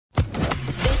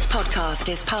podcast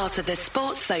is part of the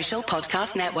Sports Social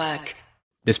Podcast Network.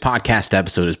 This podcast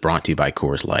episode is brought to you by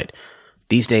Coors Light.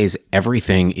 These days,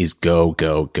 everything is go,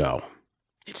 go, go.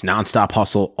 It's nonstop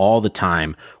hustle all the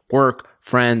time. Work,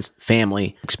 friends,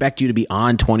 family expect you to be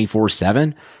on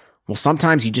 24/7. Well,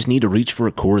 sometimes you just need to reach for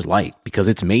a Coors Light because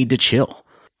it's made to chill.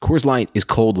 Coors Light is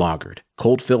cold lagered,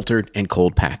 cold filtered, and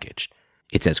cold packaged.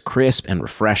 It's as crisp and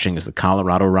refreshing as the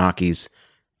Colorado Rockies.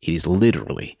 It is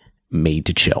literally made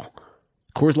to chill.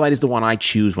 Coors Light is the one I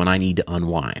choose when I need to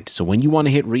unwind. So when you want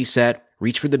to hit reset,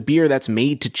 reach for the beer that's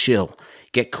made to chill.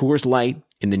 Get Coors Light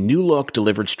in the new look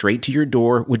delivered straight to your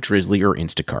door with Drizzly or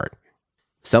Instacart.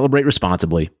 Celebrate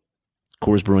responsibly.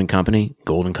 Coors Brewing Company,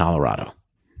 Golden, Colorado.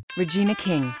 Regina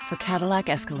King for Cadillac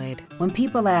Escalade. When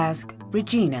people ask,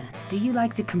 Regina, do you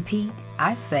like to compete?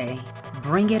 I say,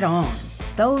 bring it on.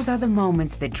 Those are the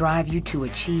moments that drive you to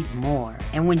achieve more.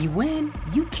 And when you win,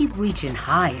 you keep reaching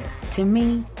higher. To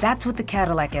me, that's what the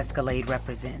Cadillac Escalade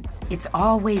represents. It's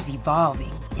always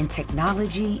evolving in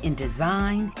technology, in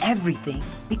design, everything.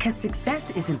 Because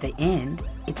success isn't the end,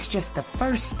 it's just the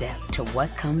first step to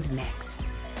what comes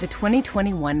next. The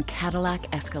 2021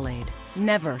 Cadillac Escalade.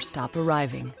 Never stop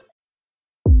arriving.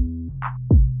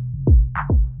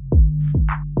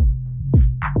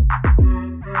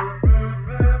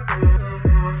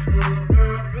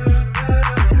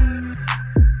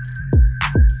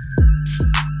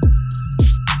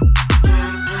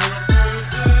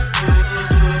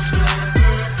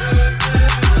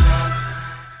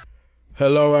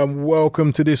 Hello and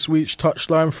welcome to this week's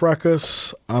Touchline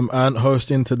Fracas. I'm Ant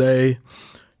hosting today.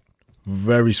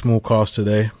 Very small cast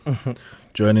today.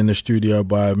 Joined in the studio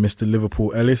by Mr.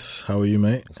 Liverpool Ellis. How are you,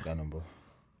 mate? What's going on, bro?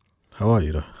 How are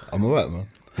you, though? I'm alright, man.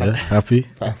 Yeah, happy?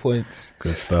 5 points.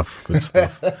 Good stuff, good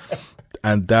stuff.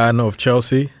 And Dan of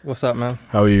Chelsea. What's up, man?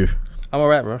 How are you? I'm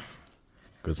alright, bro.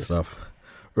 Good stuff.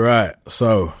 Right,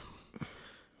 so,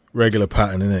 regular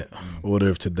pattern, innit? Order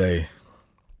of today.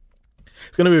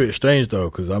 It's going to be a bit strange, though,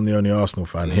 because I'm the only Arsenal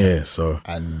fan here, so...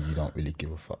 And you don't really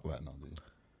give a fuck right now, do you?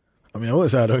 I mean, I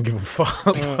wouldn't say I don't give a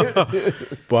fuck,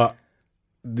 but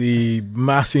the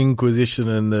mass inquisition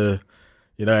and the,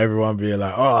 you know, everyone being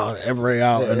like, oh, every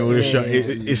out and all this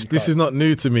shit, this is not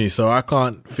new to me, so I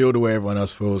can't feel the way everyone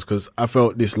else feels, because I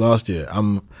felt this last year.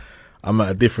 I'm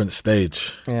at a different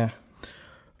stage. Yeah.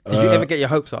 Did you ever get your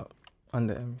hopes up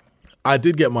under him? I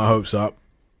did get my hopes up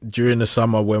during the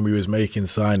summer when we was making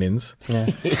signings,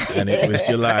 and it was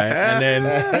July, and then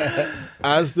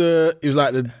it was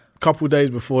like the couple days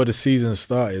before the season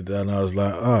started, and I was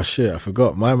like, oh shit, I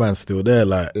forgot my man's still there.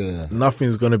 Like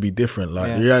nothing's gonna be different.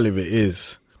 Like the reality of it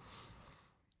is,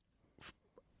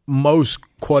 most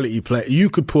quality play,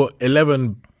 you could put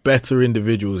 11 better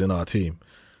individuals in our team,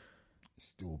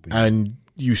 and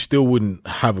you still wouldn't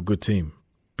have a good team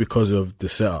because of the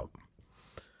setup.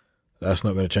 That's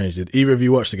not going to change. Did either of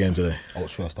you watch the game today? I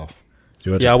watched first half.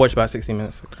 I watched about 16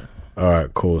 minutes. All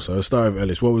right, cool. So let's start with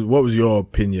Ellis. What was your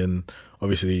opinion?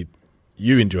 Obviously,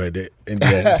 you enjoyed it in the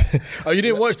end. Oh, you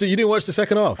didn't watch the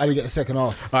second half? I didn't get the second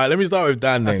half. All right, let me start with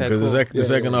Dan then, because the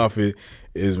second half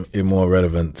is more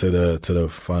relevant to the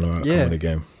final outcome of the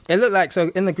game. It looked like,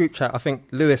 so in the group chat, I think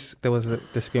there was a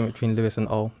disagreement between Lewis and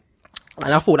Ole.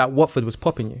 And I thought that Watford was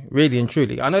popping you, really and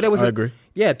truly. I know there was. I agree.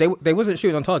 Yeah, they wasn't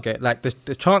shooting on target. Like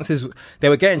the chances, they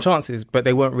were getting chances, but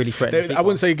they weren't really threatening. I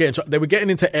wouldn't say they were getting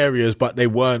into areas, but they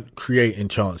weren't creating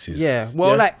chances. Yeah,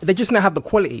 well, like they just didn't have the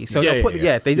quality. So they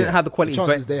didn't have the quality. The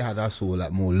chances they had, I saw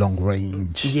like more long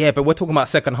range. Yeah, but we're talking about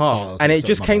second half, and it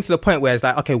just came to the point where it's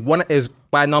like, okay, one is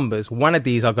by numbers, one of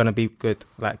these are going to be good.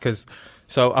 Like,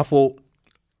 so I thought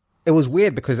it was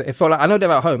weird because it felt like, I know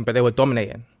they're at home, but they were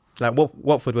dominating. Like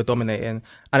Watford were dominating,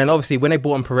 and then obviously when they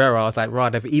brought on Pereira, I was like,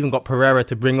 right, they've even got Pereira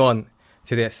to bring on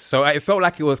to this. So it felt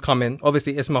like it was coming.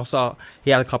 Obviously, Ismail Sarr, he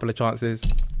had a couple of chances,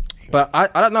 but I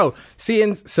don't know.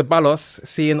 Seeing Ceballos,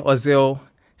 seeing Ozil,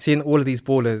 seeing all of these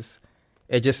ballers,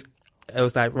 it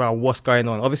was like, right, what's going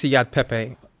on? Obviously, you had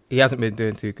Pepe. He hasn't been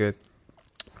doing too good.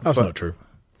 That's not true.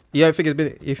 You think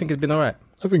it's been all right?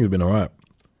 I think it's been all right.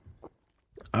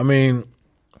 I mean,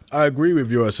 I agree with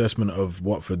your assessment of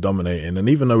Watford dominating, and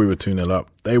even though we were 2-0 up,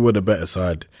 they were the better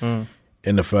side in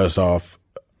the first half.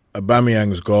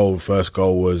 Aubameyang's first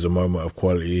goal was a moment of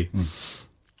quality.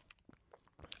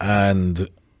 And,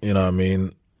 you know what I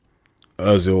mean,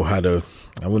 Ozil had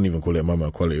I wouldn't even call it a moment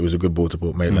of quality. It was a good ball to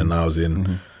put Maitland-Niles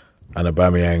in. And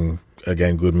Aubameyang,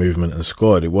 again, good movement and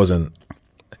scored. It wasn't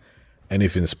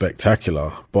anything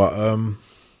spectacular. But,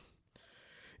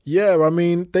 yeah, I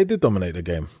mean, they did dominate the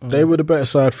game. They were the better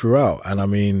side throughout. And, I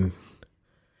mean,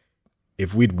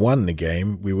 if we'd won the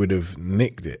game, we would have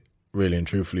nicked it. really and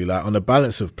truthfully. Like, on the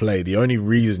balance of play, the only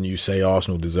reason you say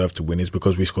Arsenal deserve to win is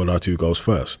because we scored our 2 goals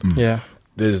first. Yeah.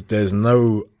 There's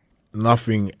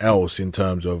nothing else in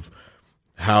terms of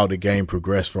how the game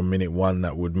progressed from minute 1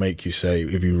 that would make you say,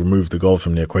 if you remove the goal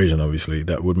from the equation, obviously,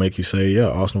 that would make you say, yeah,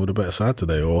 Arsenal were the better side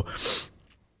today. Or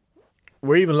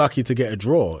we're even lucky to get a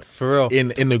draw. For real.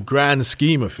 In the grand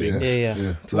scheme of things. Yeah.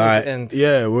 Towards Like, the end.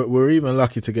 yeah, we're even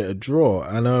lucky to get a draw.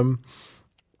 And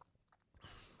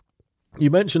you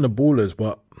mentioned the ballers,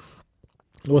 but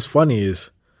what's funny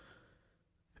is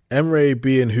Emre,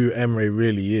 being who Emre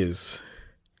really is,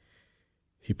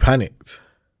 he panicked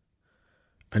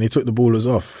and he took the ballers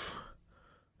off.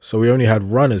 So we only had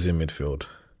runners in midfield.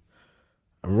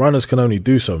 And runners can only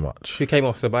do so much. Who came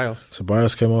off? Ceballos.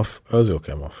 Ceballos came off, Ozil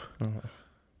came off.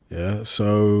 Yeah,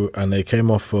 so, and they came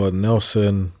off for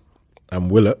Nelson and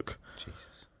Willock,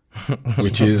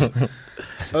 which is,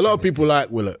 a lot of people like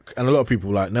Willock and a lot of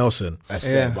people like Nelson. That's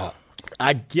fair, but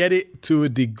I get it to a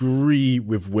degree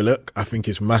with Willock. I think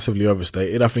it's massively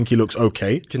overstated. I think he looks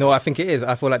okay. Do you know what I think it is?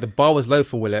 I feel like the bar was low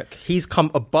for Willock. He's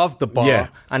come above the bar, Yeah.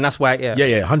 and that's why. Yeah,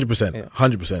 100%,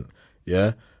 100%.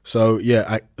 Yeah. So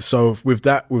yeah, so with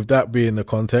that being the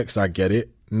context, I get it.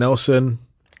 Nelson,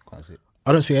 can't see it.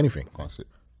 I don't see anything. Can't see it.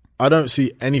 I don't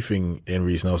see anything in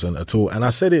Reece Nelson at all. And I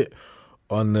said it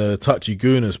on the Touchy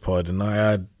Gooners pod, and I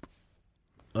had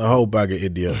a whole bag of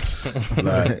idiots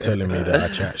like telling me that I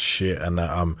chat shit and that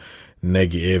I'm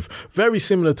negative. Very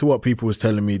similar to what people was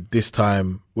telling me this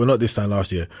time, well, not this time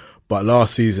last year, but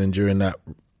last season during that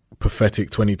pathetic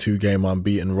 22-game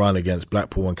unbeaten run against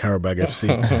Blackpool and Karabag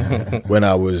FC when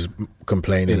I was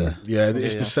complaining. Yeah,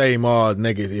 it's the same,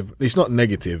 negative. It's not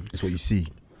negative. It's what you see.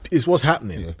 It's what's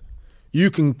happening. Yeah.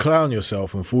 You can clown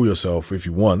yourself and fool yourself if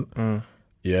you want.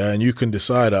 Yeah, and you can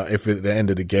decide that if at the end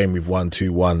of the game we've won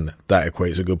 2-1, that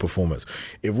equates a good performance.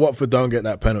 If Watford don't get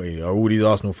that penalty, are all these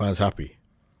Arsenal fans happy?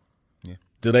 Yeah.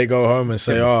 Do they go home and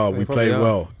say, we played are.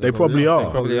 well? They probably are.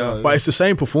 They probably are. But it's the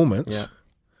same performance. Yeah.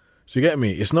 So you get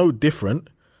me? It's no different.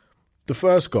 The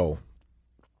first goal,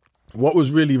 what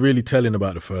was really, really telling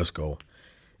about the first goal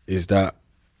is that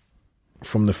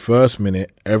from the first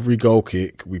minute, every goal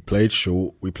kick, we played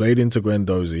short. We played into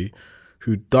Guendouzi,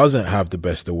 who doesn't have the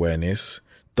best awareness,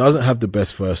 doesn't have the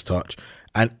best first touch,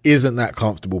 and isn't that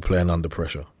comfortable playing under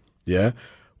pressure. Yeah?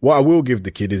 What I will give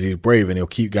the kid is he's brave and he'll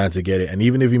keep going to get it. And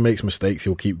even if he makes mistakes,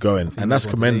 he'll keep going. And that's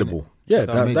commendable. Yeah,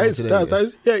 that is,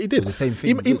 he did. It was the same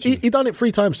thing, He done it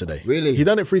 3 times today. Really? He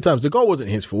done it 3 times. The goal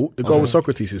wasn't his fault. The goal was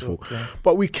Socrates' fault. Yeah.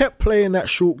 But we kept playing that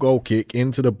short goal kick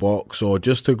into the box or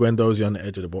just to Guendouzi on the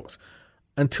edge of the box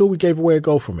until we gave away a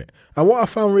goal from it. And what I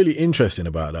found really interesting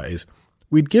about that is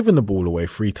we'd given the ball away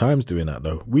 3 times doing that,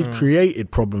 though. We'd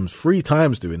created problems 3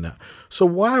 times doing that. So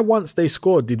why, once they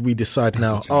scored, did we decide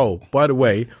now, by the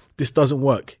way, this doesn't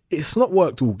work? It's not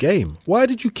worked all game. Why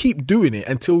did you keep doing it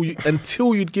until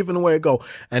you'd given away a goal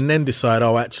and then decide,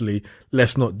 actually,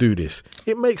 let's not do this?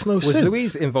 It makes no sense. Was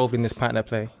Luiz involved in this pattern of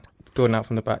play, going out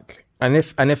from the back? And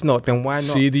if not, then why not?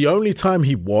 See, the only time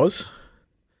he was,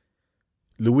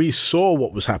 Luiz saw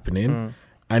what was happening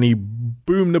and he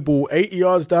boomed the ball 80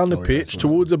 yards down the pitch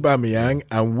towards Aubameyang,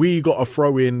 and we got a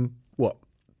throw in,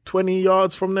 20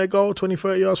 yards from their goal, 20,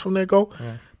 30 yards from their goal?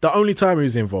 Yeah. The only time he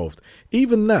was involved.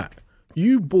 Even that,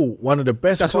 you bought one of the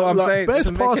best,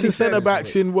 best passing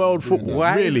centre-backs in world football.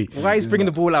 Why is bringing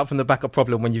the ball out from the back a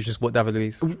problem when you just bought David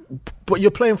Luiz? But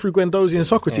you're playing through Guendouzi and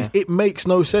Socrates. Yeah. It makes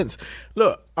no sense.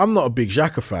 Look, I'm not a big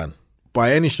Xhaka fan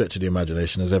by any stretch of the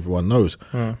imagination, as everyone knows.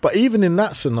 But even in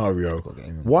that scenario,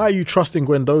 why are you trusting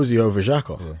Guendouzi over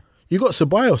Xhaka? Yeah. You got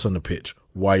Ceballos on the pitch.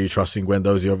 Why are you trusting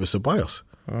Guendouzi over Ceballos?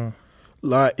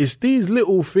 Like, it's these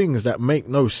little things that make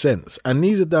no sense, and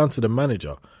these are down to the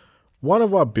manager. One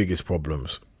of our biggest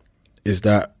problems is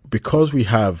that because we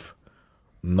have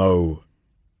no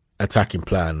attacking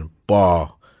plan,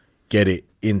 bar get it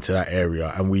into that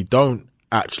area, and we don't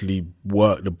actually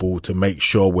work the ball to make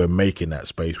sure we're making that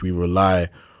space, we rely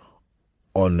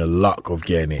on the luck of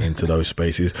getting it into those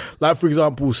spaces. Like, for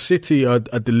example, City are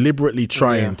deliberately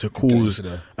trying to cause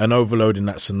an overload in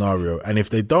that scenario. And if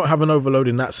they don't have an overload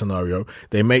in that scenario,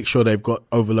 they make sure they've got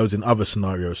overloads in other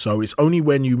scenarios. So it's only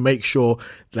when you make sure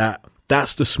that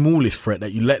that's the smallest threat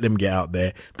that you let them get out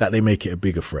there that they make it a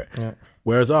bigger threat. Yeah.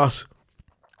 Whereas us,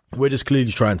 we're just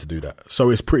clearly trying to do that. So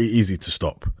it's pretty easy to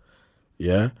stop.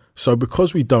 Yeah? So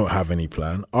because we don't have any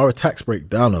plan, our attacks break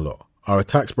down a lot.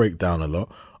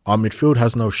 Our midfield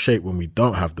has no shape when we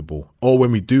don't have the ball, or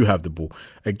when we do have the ball.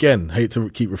 Again, hate to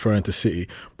keep referring to City,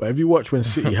 but if you watch when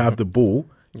City have the ball,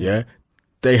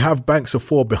 they have banks of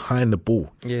 4 behind the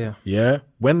ball. Yeah.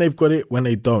 When they've got it, when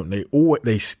they don't,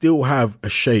 they still have a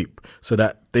shape so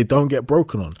that they don't get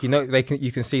broken on. You know,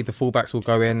 you can see the fullbacks will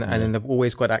go in, and then they've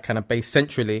always got that kind of base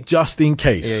centrally. Just in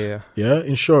case. Yeah,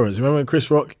 insurance. Remember when Chris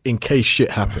Rock, in case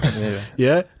shit happens.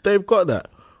 Yeah, they've got that.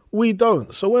 We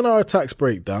don't. So when our attacks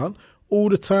break down, all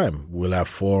the time, we'll have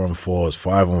 4-on-4s,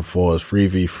 5-on-4s,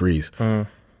 3v3s.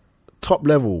 Top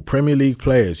level Premier League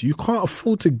players, you can't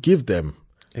afford to give them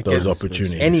those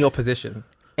opportunities. Any opposition.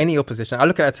 I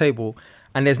look at a table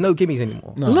and there's no gimmies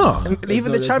anymore. No.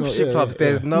 Even the Championship clubs,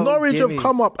 there's no Norwich gimmies. have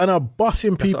come up and are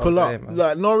bussing people up. Saying,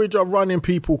 like Norwich are running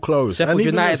people close. Sheffield and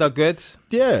United are good.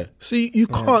 Yeah. So you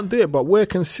can't do it, but we're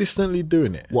consistently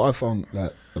doing it. What I found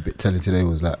like a bit telling today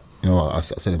was like, you know, I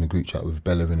said in the group chat with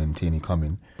Bellerin and Tierney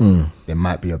coming, there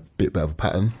might be a bit better of a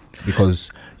pattern because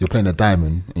you're playing a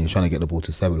diamond and you're trying to get the ball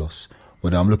to Ceballos.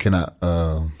 But I'm looking at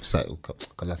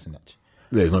Kolasinac.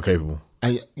 Yeah, he's not capable.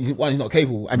 And he's not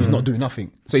capable and he's not doing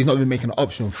nothing. So he's not even making an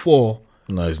option for...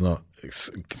 No, he's not.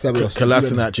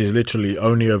 Kolasinac is literally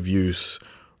only of use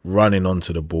running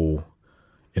onto the ball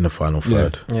in the final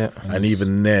third. Yeah. And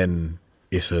even then,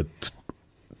 it's a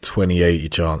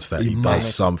 20-80 chance that he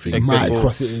does something. He might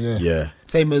cross it, yeah.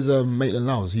 Same as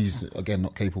Maitland-Niles. He's, again,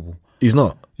 not capable. He's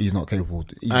not. He's not capable.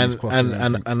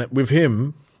 And with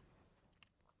him...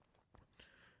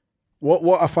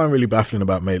 What I find really baffling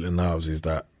about Maitland-Niles is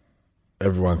that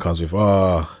everyone comes with,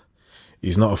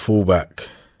 he's not a fullback.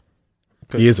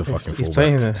 He is a fucking fullback.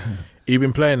 Playing there. He's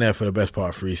been playing there for the best part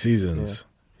of 3 seasons.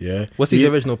 Yeah. What's his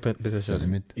original position? Centre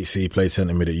mid. You see, he played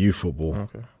centre mid at youth football.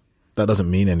 Okay. That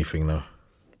doesn't mean anything, though.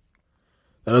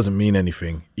 That doesn't mean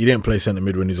anything. He didn't play centre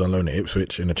mid when he's on loan at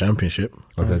Ipswich in the Championship.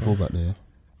 I played fullback there.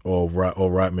 Or right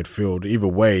midfield. Either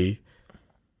way,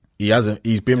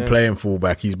 he's been playing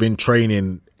fullback. He's been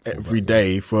training every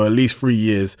day for at least 3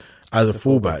 years as a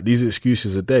fullback. These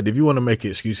excuses are dead. If you want to make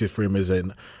excuses for him as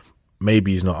in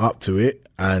maybe he's not up to it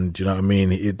and, you know what I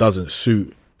mean, it doesn't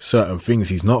suit certain things,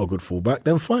 he's not a good fullback,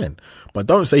 then fine. But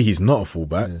don't say he's not a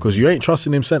fullback because you ain't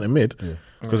trusting him centre mid.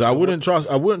 Because I wouldn't trust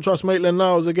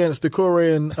Maitland-Niles against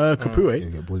Doucouré and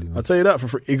Capoue. I'll tell you that for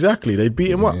free. Exactly. They beat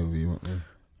him up.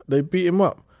 They beat him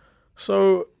up.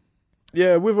 So,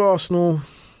 yeah, with Arsenal,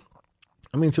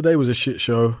 I mean, today was a shit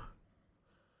show.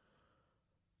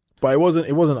 But it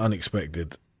wasn't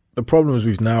unexpected. The problems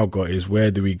we've now got is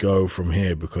where do we go from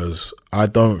here? Because I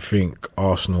don't think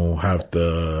Arsenal have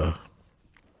the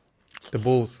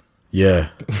balls. Yeah,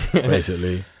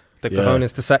 basically. The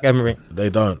cojones to sack Emery.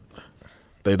 They don't.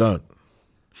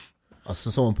 I saw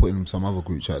someone put in some other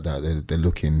group chat that they're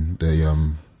looking,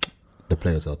 the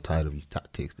players are tired of his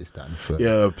tactics, this, that, and the third.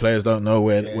 Yeah, players don't know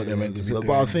what they're meant to be doing.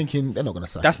 But I'm thinking they're not going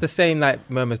to sack him. That's the same like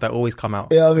murmurs that always come out.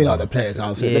 Yeah, I mean, like the players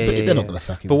out there, they're not going to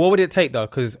sack him. But what would it take though?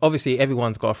 Because obviously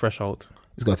everyone's got a threshold.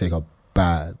 It's got to take a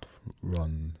bad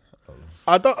run.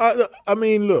 I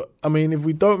mean, look. I mean, if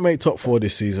we don't make top 4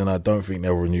 this season, I don't think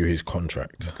they'll renew his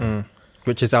contract.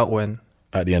 Which is out when?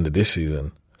 At the end of this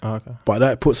season. Oh, okay. But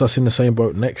that puts us in the same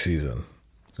boat next season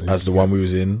as the one we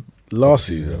was in last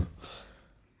season.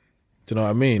 Do you know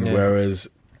what I mean? Yeah. Whereas,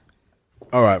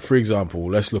 all right, for example,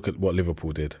 let's look at what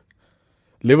Liverpool did.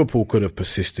 Liverpool could have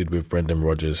persisted with Brendan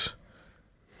Rodgers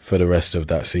for the rest of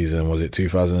that season. Was it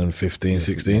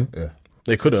 2015-16? Yeah.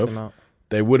 They could have.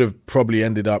 They would have probably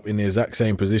ended up in the exact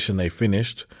same position they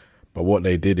finished. But what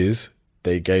they did is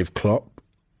they gave Klopp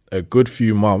a good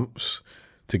few months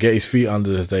to get his feet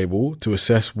under the table, to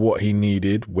assess what he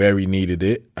needed, where he needed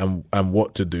it, and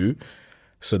what to do.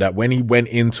 So that when he went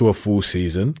into a full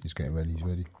season, he's getting ready. He's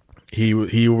ready.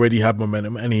 He already had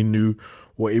momentum and he knew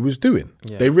what he was doing.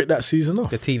 Yeah. They ripped that season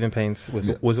off. The teething pains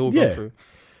was all gone through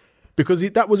because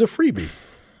that was a freebie,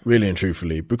 really and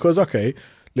truthfully. Because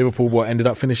Liverpool ended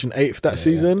up finishing 8th that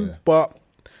season, but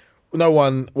no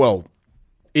one. Well,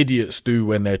 idiots do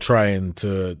when they're trying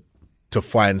to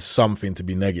find something to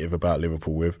be negative about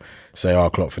Liverpool with. Say,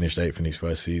 Klopp finished 8th in his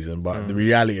first season. But the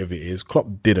reality of it is Klopp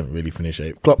didn't really finish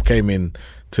 8th. Klopp came in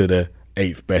to the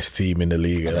 8th best team in the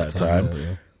league at that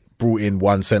time. Brought in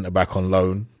one centre-back on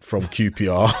loan from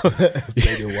QPR.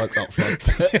 Played once up front.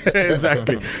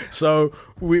 Exactly. So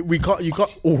we can't. You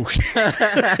got. Oh.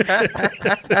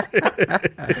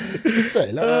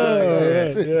 Say,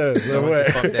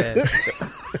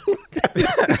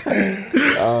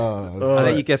 I'll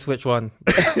let you guess which one.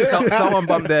 Someone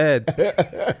bumped their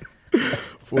head.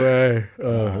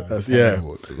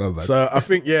 So I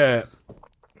think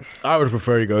I would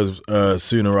prefer he goes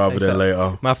sooner rather than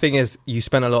later. My thing is, you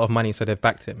spent a lot of money, so they've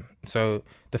backed him. So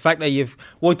the fact that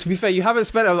to be fair, you haven't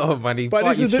spent a lot of money, but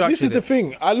this is the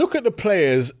thing. I look at the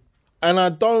players, and I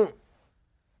don't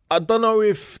know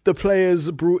if the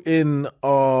players brought in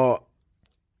are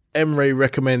Emre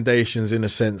recommendations in the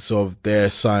sense of they're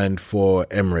signed for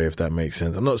Emre, if that makes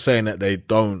sense. I'm not saying that they're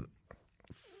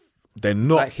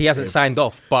not. Like he hasn't signed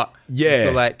off, but yeah, I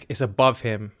feel like it's above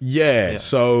him. Yeah.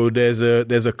 So there's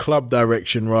a club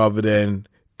direction rather than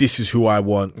this is who I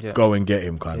want, go and get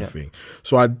him kind of thing.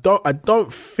 So I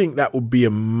don't think that would be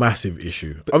a massive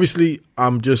issue. Obviously,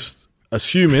 I'm just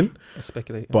assuming,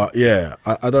 speculating. But yeah,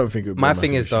 I don't think it would be my a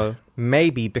thing is issue. though,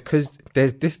 maybe because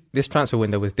there's this transfer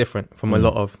window was different from a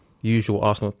lot of usual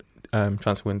Arsenal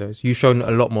transfer windows. You've shown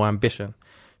a lot more ambition.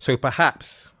 So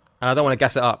perhaps, and I don't want to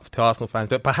gas it up to Arsenal fans,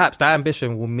 but perhaps that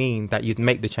ambition will mean that you'd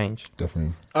make the change.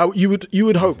 Definitely. You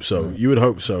would hope so. You would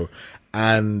hope so.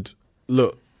 And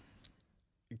look,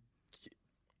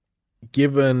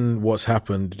 given what's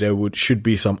happened, there should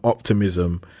be some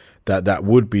optimism that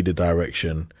would be the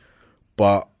direction.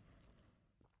 But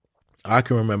I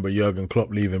can remember Jurgen Klopp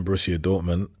leaving Borussia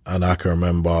Dortmund, and I can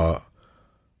remember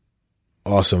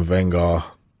Arsene Wenger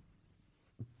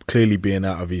clearly being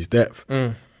out of his depth.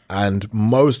 And and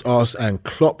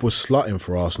Klopp was slutting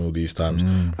for Arsenal these times.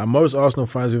 And most Arsenal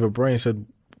fans with a brain said,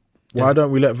 why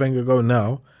don't we let Wenger go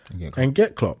now and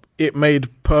get Klopp? It made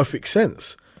perfect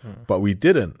sense, but we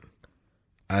didn't.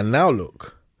 And now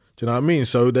look, do you know what I mean?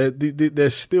 So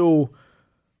there's still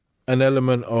an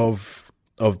element of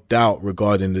doubt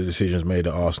regarding the decisions made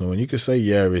at Arsenal. And you could say,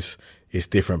 it's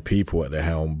different people at the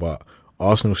helm, but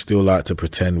Arsenal still like to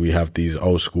pretend we have these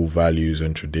old school values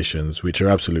and traditions, which are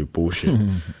absolute bullshit.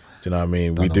 Do you know what I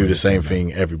mean? We do the same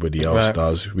thing everybody else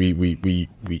does. We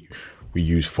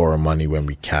use foreign money when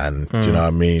we can. Do you know what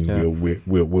I mean? Yeah.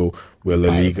 We'll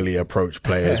illegally approach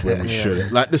players when we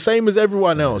shouldn't. Like the same as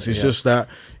everyone else. It's just that,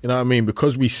 you know what I mean?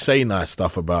 Because we say nice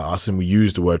stuff about us and we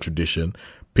use the word tradition,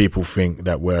 people think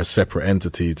that we're a separate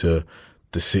entity to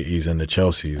the Cities and the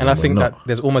Chelseas. And I think that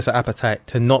there's almost an appetite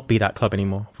to not be that club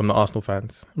anymore from the Arsenal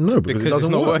fans. No, because it doesn't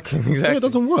it's not work. working. Exactly. Yeah, it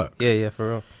doesn't work. Yeah, for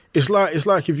real. It's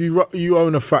like if you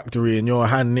own a factory and you're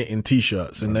hand knitting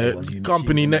t-shirts and the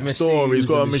company next door has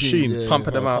got a machine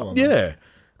pumping them out. Yeah.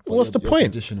 What's the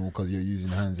point? Traditional because you're using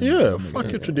hands. Yeah, fuck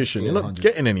your tradition. You're not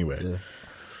getting anywhere. Yeah.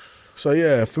 So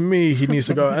yeah, for me, he needs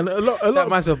to go. And a lot. That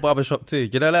reminds me of barbershop too.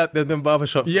 You know that them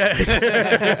barbershop. Yeah,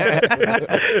 that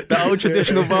old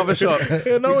traditional barbershop.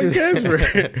 Yeah, no one cares for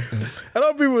it. A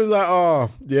lot of people was like, "Oh,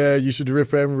 yeah, you should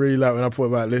rip Emery." Like when I put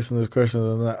about listeners' questions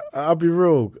and that. I'll be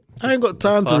real. I ain't got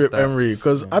time to rip Emery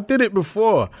because I did it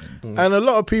before, and a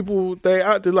lot of people they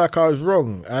acted like I was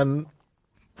wrong. And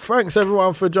thanks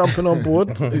everyone for jumping on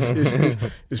board.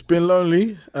 It's been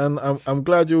lonely, and I'm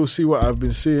glad you'll see what I've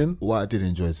been seeing. What I did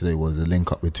enjoy today was the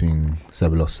link up between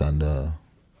Ceballos and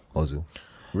Ozil.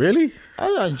 Really?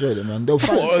 I enjoyed it, man.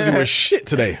 Ozil was shit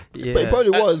today. Yeah. But he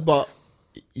probably was, but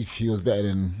if he was better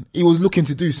than he was looking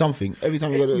to do something every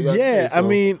time he got it. Yeah, so. I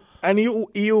mean, and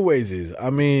he always is. I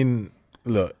mean,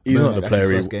 look, he's not the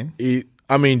player.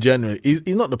 Generally,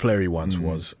 he's not the player he once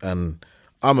was, and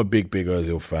I'm a big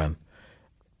Ozil fan.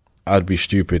 I'd be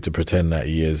stupid to pretend that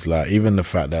he is. Like, even the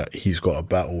fact that he's got a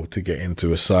battle to get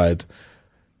into a side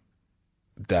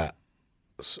that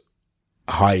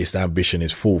highest ambition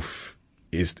is fourth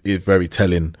is very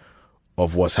telling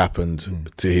of what's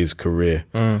happened to his career.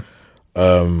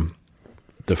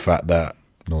 The fact that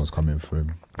no one's coming for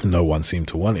him. No one seemed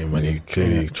to want him when he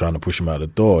clearly trying to push him out the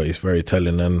door. It's very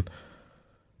telling. And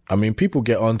I mean, people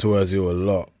get onto Ozil a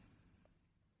lot.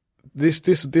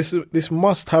 This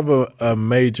must have a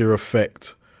major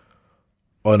effect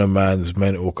on a man's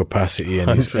mental capacity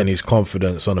and his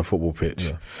confidence on a football pitch.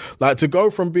 Yeah. Like, to go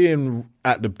from being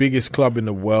at the biggest club in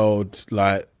the world,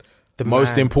 like the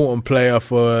most important player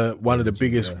for one of the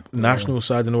biggest national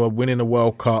sides in the world, winning a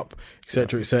World Cup,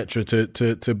 etc.,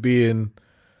 to being,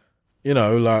 you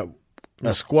know, like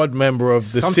a squad member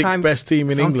of the sixth best team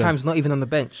in England. Sometimes not even on the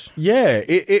bench. Yeah,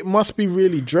 it must be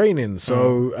really draining.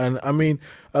 So, and I mean,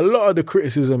 a lot of the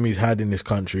criticism he's had in this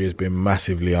country has been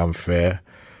massively unfair.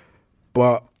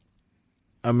 But,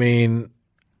 I mean,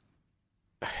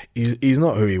 he's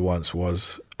not who he once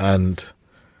was. And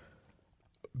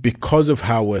because of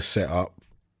how we're set up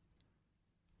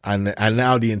and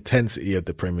now the intensity of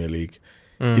the Premier League,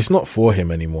 it's not for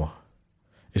him anymore.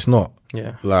 It's not.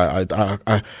 Yeah. Like,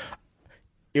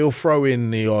 he'll throw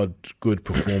in the odd good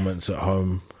performance at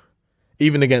home.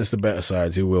 Even against the better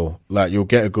sides, he will. Like, you'll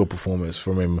get a good performance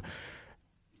from him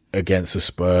against the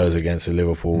Spurs, against the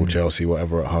Liverpool, Chelsea,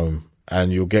 whatever at home.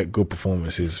 And you'll get good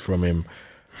performances from him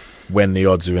when the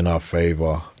odds are in our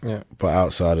favour. Yeah. But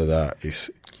outside of that,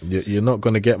 you're not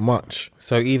going to get much.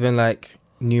 So even like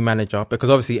new manager, because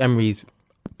obviously Emery's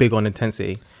big on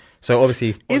intensity. So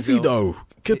obviously, is he though?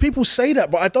 Because people say that,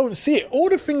 but I don't see it. All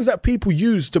the things that people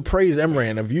use to praise Emery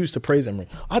and have used to praise Emery,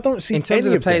 I don't see in terms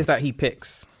of any the players them. that he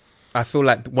picks. I feel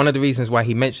like one of the reasons why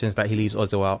he mentions that he leaves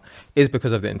Ozil out is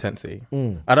because of the intensity.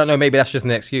 I don't know, maybe that's just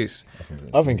an excuse.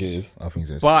 I think it is. I think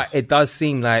so. But it does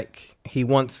seem like he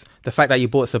wants the fact that you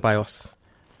bought Ceballos.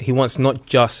 He wants not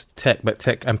just tech, but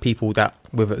tech and people that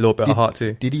with a little bit of heart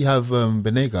too. Did he have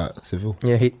Benega at Seville?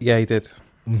 Yeah, he did.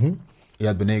 He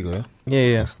had Benega, yeah?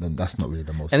 Yeah. That's not really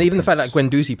the most. And even the fact that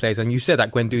intense. Guendouzi plays, and you said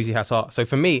that Guendouzi has heart. So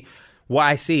for me, what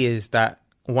I see is that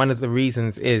one of the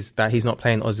reasons is that he's not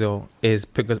playing Ozil is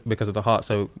because of the heart.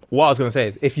 So what I was going to say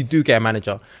is, if you do get a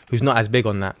manager who's not as big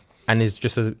on that and is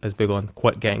just as big on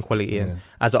getting quality in,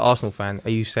 as an Arsenal fan, are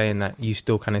you saying that you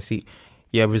still kind of see,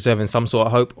 reserving some sort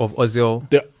of hope of Ozil?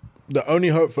 The only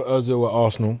hope for Ozil at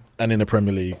Arsenal and in the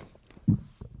Premier League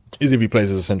is if he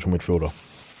plays as a central midfielder.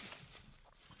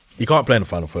 He can't play in the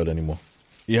final third anymore.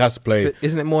 He has to play. But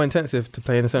isn't it more intensive to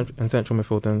play in central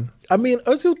midfield than? I mean,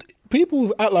 Ozil.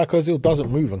 People act like Ozil doesn't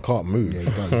move and can't move. Yeah, he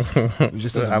does. He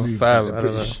just doesn't I'm move. fam, Like I the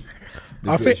don't know. British.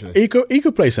 I think he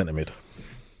could play centre mid.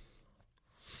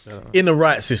 In the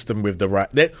right system with the right.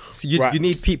 So you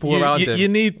need people around him. You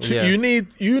need Need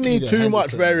a too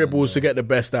much Henderson, variables to get the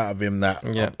best out of him that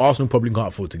Arsenal probably can't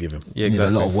afford to give him. Yeah, You need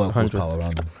exactly. a lot of work 100. power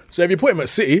around him. So if you put him at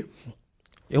City,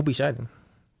 He'll be shining.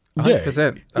 yeah,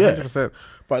 100%. yeah. 100%.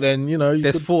 But then you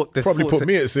There's could probably put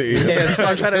me at City. Yeah, that's what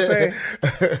I'm trying to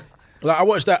say. Like I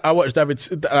watched David.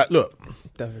 Look,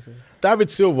 David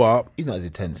Silva. He's not as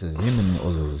intense as him and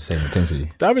Ozil, the same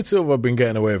intensity. David Silva have been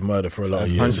getting away with murder for a lot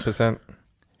of years. 100%.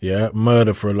 Yeah,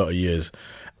 murder for a lot of years.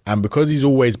 And because he's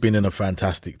always been in a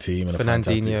fantastic team and a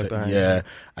fantastic Fernandinho behind yeah,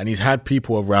 and he's had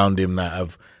people around him that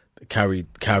have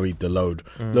carried the load.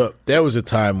 Look, there was a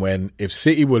time when if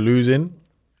City were losing,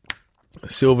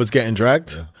 Silva's getting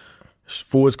dragged,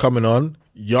 forwards coming on,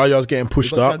 Yaya's getting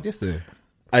pushed up.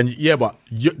 And but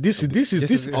this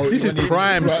is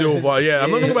prime Silva. Yeah,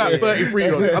 I'm not talking about 33.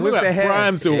 I'm talking With the about hair.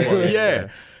 prime Silva. Yeah,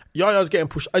 Yaya's getting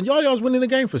pushed, and Yaya's winning the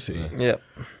game for City. Yeah.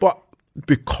 But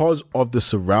because of the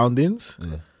surroundings,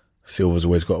 Silva's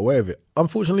always got away with it.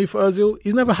 Unfortunately for Ozil,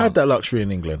 he's never had that luxury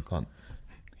in England. Can't.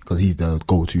 Because he's the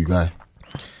go-to guy.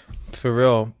 For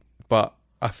real. But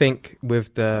I think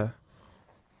with the...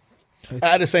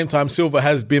 At the same time, Silva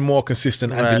has been more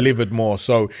consistent and Right. delivered more,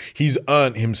 so he's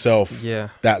earned himself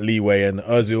that leeway, and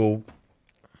Ozil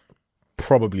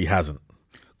probably hasn't.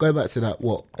 Going back to that,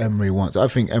 what Emery wants, I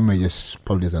think Emery just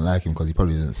probably doesn't like him because he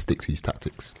probably doesn't stick to his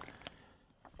tactics.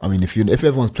 I mean, if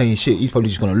everyone's playing shit, he's probably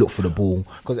just going to look for the ball.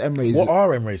 Because Emery is... What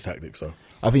are Emery's tactics, though?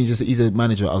 I think he's a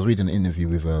manager. I was reading an interview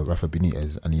with Rafa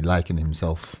Benitez and he likened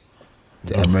himself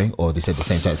to Emery, or they said the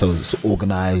same thing. So it's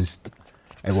organised,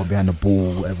 everyone behind the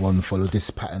ball, everyone follow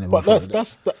this pattern. But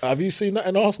have you seen that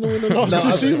in Arsenal in the last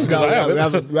 2 seasons? We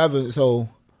haven't. So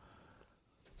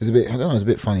it's a bit. I don't know. It's a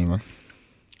bit funny, man.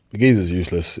 The geezer's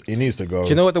useless. He needs to go. Do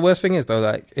you know what the worst thing is, though?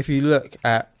 Like, if you look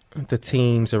at the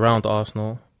teams around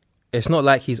Arsenal, it's not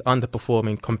like he's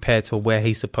underperforming compared to where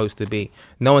he's supposed to be.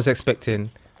 No one's expecting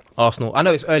Arsenal. I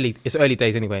know it's early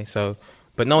days anyway,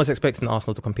 but no one's expecting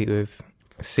Arsenal to compete with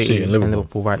City and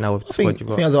Liverpool right now with the squad you've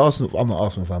got. I think as an Arsenal, I'm not an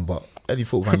Arsenal fan, but any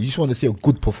football fan, you just want to see a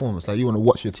good performance. Like, you want to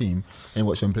watch your team and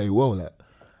watch them play well. Like,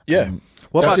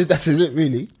 that's it,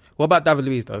 really. What about David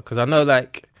Luiz, though? Because I know,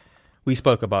 like, we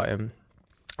spoke about him,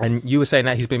 and you were saying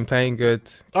that he's been playing good.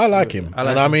 I like him.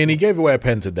 I mean, he gave away a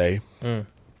pen today.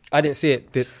 I didn't see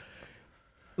it.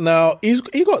 Now,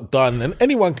 he got done, and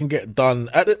anyone can get done.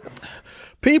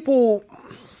 People...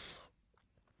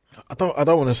 I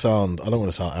don't want to sound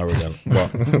arrogant,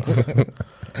 but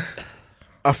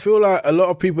I feel like a lot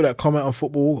of people that comment on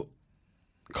football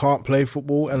can't play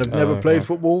football and have never played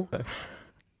football.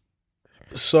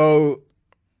 So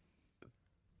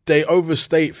they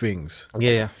overstate things.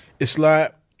 Yeah. It's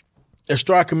like a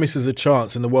striker misses a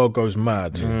chance and the world goes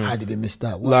mad. How did he miss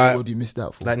that? What did he miss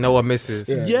that for? Like, no one misses.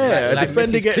 Yeah, Like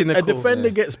a defender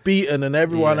gets beaten and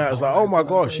everyone else is like, oh my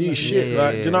gosh, he's shit.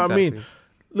 Like, do you know what I mean?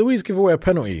 Luiz give away a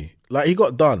penalty. Like, he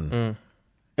got done.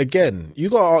 Again, you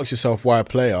got to ask yourself why a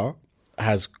player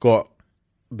has got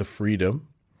the freedom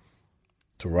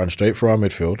to run straight for our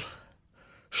midfield,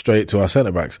 straight to our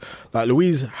centre-backs. Like,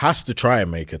 Luiz has to try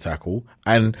and make a tackle.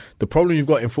 And the problem you've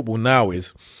got in football now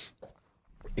is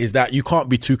that you can't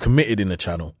be too committed in a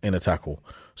tackle.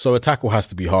 So a tackle has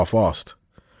to be half-assed.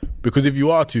 Because if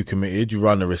you are too committed, you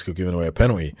run the risk of giving away a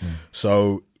penalty.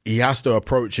 So he has to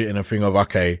approach it in a thing of,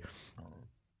 okay,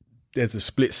 there's a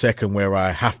split second where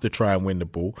I have to try and win the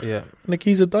ball. Yeah. And the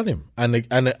geezer done him. And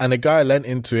the guy lent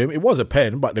into him. It was a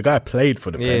pen, but the guy played for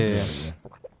the pen.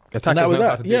 Yeah. And that was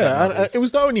that. Yeah, and it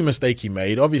was the only mistake he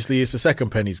made. Obviously, it's the second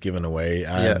pen he's given away,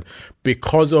 and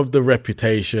because of the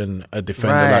reputation a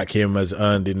defender like him has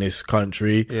earned in this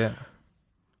country,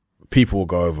 people will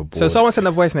go overboard. So someone sent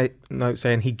a voice note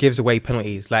saying he gives away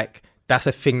penalties. Like, that's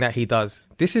a thing that he does.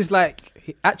 This is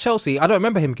like, at Chelsea, I don't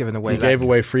remember him giving away. He gave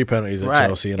away 3 penalties at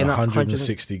Chelsea in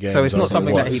 160 games. So it's not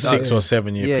something that he does. 6 or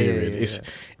 7 year period.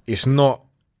 It's not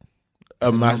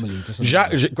a massive.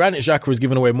 Granit Xhaka has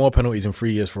given away more penalties in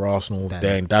 3 years for Arsenal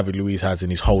than David Luiz has in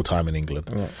his whole time in England.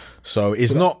 Yeah. So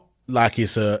it's not like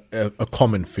it's a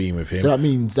common theme with him. So that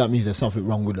means there's something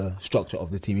wrong with the structure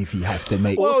of the team if he has to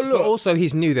make. Well, but also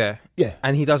he's new there,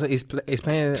 and he doesn't. He's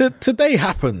playing. Today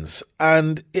happens,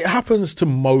 and it happens to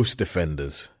most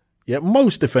defenders. Yeah,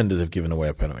 most defenders have given away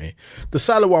a penalty. The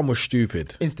Salah one was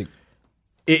stupid. Instinct.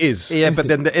 It is. Yeah, but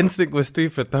then the instinct was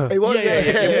stupid though. It was.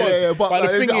 Yeah. But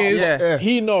the thing is,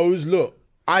 he knows. Look,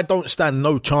 I don't stand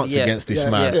no chance against this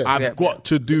man. I've got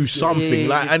to do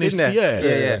something. And it's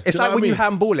It's like when you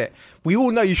handball it. We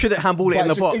all know you shouldn't handball it in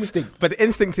the box, instinct. but the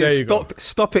instinct is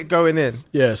stop it going in.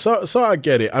 Yeah, so I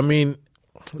get it. I mean,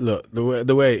 look,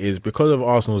 the way it is, because of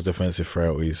Arsenal's defensive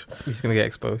frailties, he's gonna get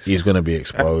exposed. He's gonna be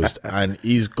exposed, and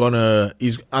he's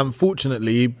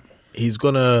unfortunately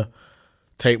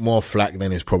take more flack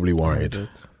than is probably warranted.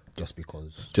 Just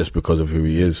because of who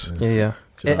he is. Yeah.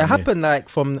 It happened like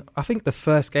from, I think, the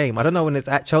first game. I don't know when it's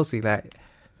at Chelsea, like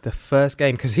the first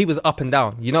game, because he was up and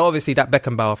down. You know, obviously that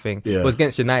Beckenbauer thing was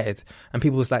against United, and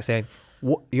people was like saying,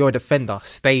 "What? You're a defender,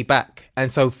 stay back."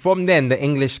 And so from then, the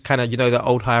English kind of, you know, the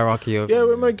old hierarchy of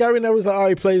when Gary Neville was like,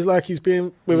 he plays like he's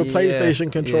been with a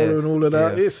PlayStation controller and all of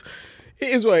that. It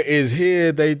is what it is.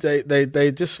 Here, they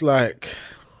just like,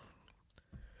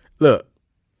 look.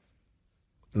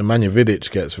 Nemanja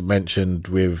Vidic gets mentioned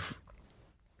with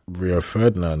Rio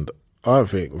Ferdinand. I don't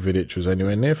think Vidic was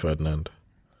anywhere near Ferdinand,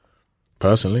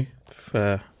 personally.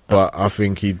 Fair. But I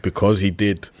think because he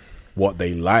did what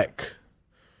they like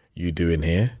you doing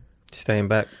here. Staying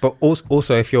back. But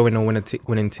also if you're in a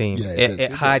winning team,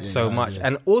 it hides so much.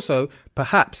 And also,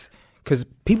 perhaps, because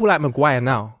people like Maguire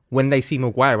now, when they see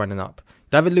Maguire running up,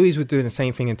 David Luiz was doing the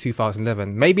same thing in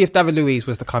 2011. Maybe if David Luiz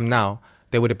was to come now,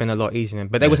 they would have been a lot easier,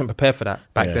 but they wasn't prepared for that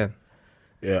back then.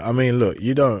 Yeah, I mean, look,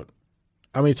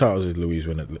 how many titles did Luiz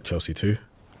win at Chelsea? 2?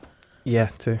 Yeah,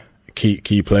 2.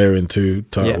 Key player in 2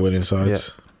 title winning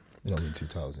sides. You don't win 2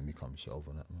 titles and become shit over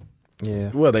that, man.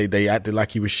 Yeah. Well, they acted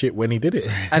like he was shit when he did it.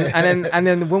 and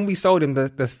then when we sold him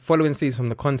the following season from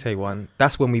the Conte one,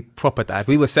 that's when we proper dived.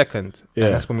 We were second,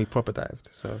 and that's when we proper dived.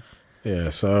 So. Yeah,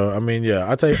 so I mean,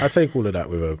 I take all of that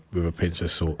with a pinch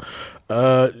of salt.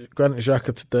 Granit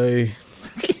Xhaka today.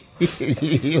 Man,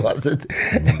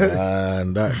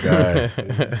 that guy.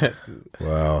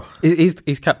 Wow.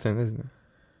 He's captain, isn't he?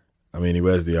 I mean, he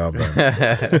wears the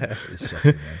armband.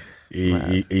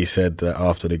 He said that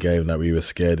after the game that we were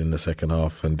scared in the second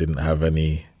half and didn't have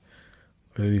any.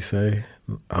 What did he say?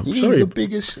 I'm sure the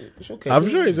biggest. I'm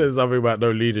sure he said something about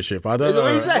no leadership. I don't know.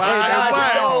 It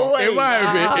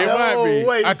might be.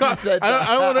 I can't.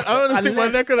 I don't want to stick my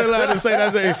neck on the line and say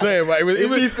that's what he's saying. But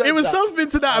it was something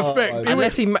to that effect.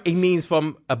 Unless he means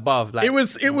from above. Like,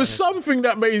 it was something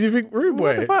that makes you think, Rude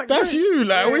boy, that's you.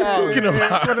 Like, what are you talking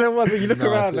about? It's one of them ones where you look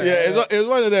around. Like, it was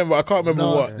one of them, but I can't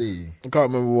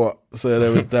remember what. So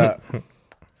there was that.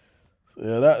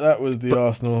 Yeah, that was the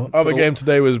Arsenal. Other game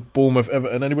today was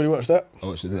Bournemouth-Everton. Anybody watch that? I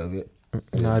watched a bit of it.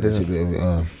 No, I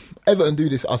didn't. Everton do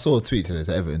this. I saw a tweet today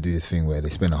that Everton do this thing where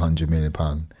they spend £100 million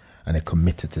and they're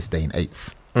committed to staying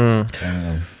 8th.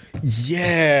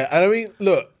 Yeah, and I mean,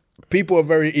 look, people are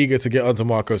very eager to get onto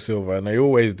Marco Silva, and they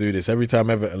always do this. Every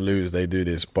time Everton lose, they do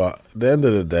this. But at the end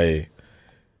of the day,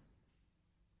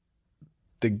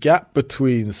 the gap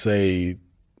between, say,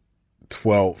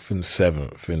 12th and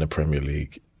 7th in the Premier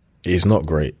League is not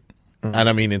great. And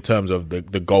I mean in terms of the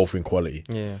golfing quality.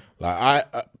 Yeah.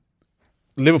 Like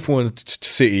Liverpool and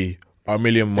City are a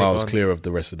million miles clear of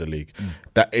the rest of the league.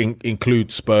 That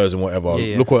includes Spurs and whatever.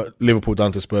 Yeah. Look what Liverpool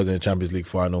done to Spurs in the Champions League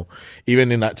final.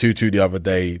 Even in that 2-2 the other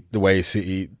day, the way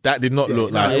City, that did not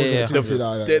look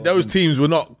like those teams were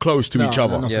not close to each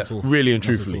other. Really and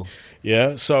truthfully.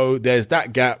 Yeah. So there's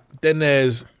that gap. Then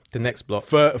there's the next block.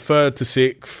 Third to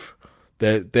 6th.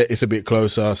 It's a bit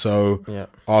closer, so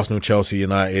Arsenal, Chelsea,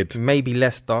 United. Maybe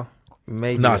Leicester.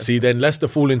 See, then Leicester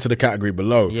fall into the category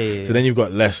below. So then you've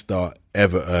got Leicester,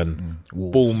 Everton,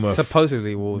 Bournemouth.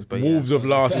 Supposedly Wolves, but Wolves of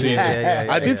last season.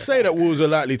 I did say that Wolves are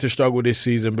likely to struggle this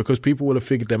season because people will have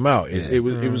figured them out. It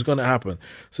was going to happen.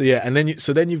 So and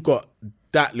then you've got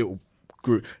that little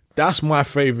group. That's my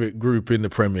favourite group in the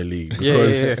Premier League.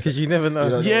 Because you never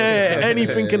know.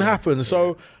 Anything can happen.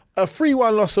 So a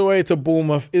 3-1 loss away to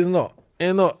Bournemouth is not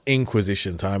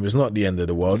inquisition time. It's not the end of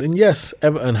the world. And yes,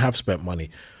 Everton have spent money,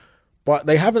 but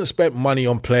they haven't spent money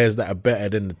on players that are better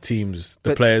than the teams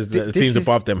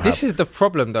above them have. This is the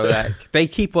problem, though. Like they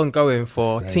keep on going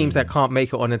for teams that can't make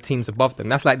it on the teams above them.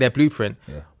 That's like their blueprint.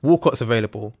 Yeah. Walcott's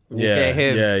available. We'll get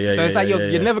him. So it's like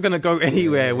you're never going to go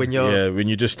anywhere when you're when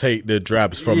you just take the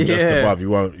drabs from just above. You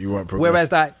won't progress.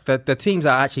 Whereas like the teams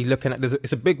are actually looking at.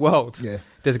 It's a big world. Yeah.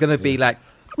 There's going to be like.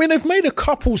 I mean, they've made a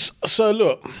couple. So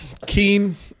look,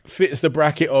 Keane fits the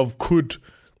bracket of could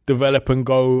develop and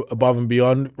go above and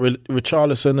beyond.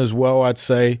 Richarlison as well, I'd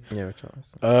say. Yeah,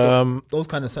 Richarlison. Those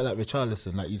kind of set like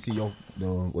Richarlison, like you see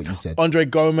what you said. Andre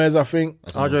Gomez, I think.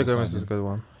 Andre Gomez was a good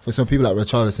one. For some people like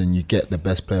Richarlison, you get the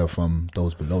best player from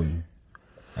those below you,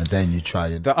 and then you try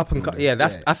the up and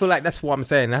I feel like that's what I'm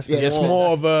saying. It's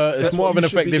more of an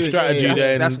effective strategy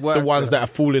than the ones that are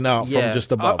falling out from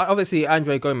just above. Obviously,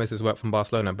 Andre Gomez has worked from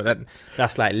Barcelona, but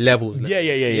that's like levels.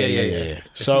 Yeah.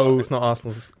 So it's not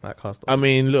Arsenal's like cast. I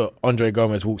mean, look, Andre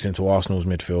Gomez walks into Arsenal's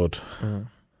midfield.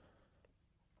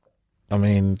 I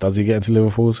mean, does he get into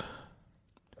Liverpool's?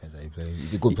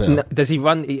 He's a good player. Does he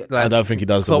run? I don't think he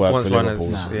does the work for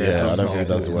Liverpool. I don't think he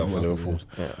does the work for Liverpool.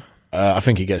 I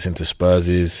think he gets into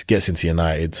Spurs', gets into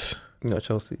United's. Not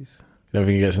Chelsea's. You don't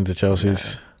think he gets into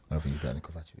Chelsea's? I don't think he's better than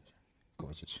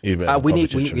Kovacic.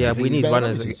 We need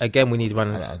runners. Again, we need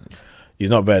runners. He's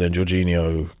not better than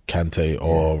Jorginho, Kante,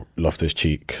 or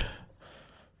Loftus-Cheek.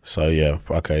 So yeah,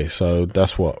 okay. So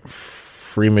that's what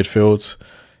 3 midfields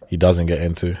he doesn't get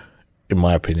into, in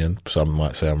my opinion. Some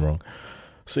might say I'm wrong.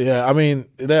 So yeah, I mean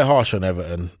they're harsh on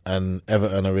Everton, and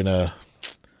Everton are in a.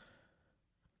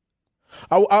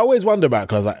 I always wonder about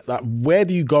because like where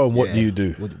do you go and what do you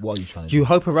do? What are you trying to do? You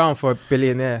hope around for a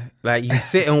billionaire. Like you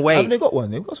sit and wait. Haven't they got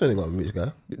one? They've got a rich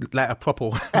guy. Like a proper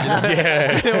one.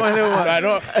 A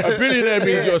billionaire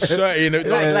means you're certain.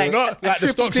 Not like the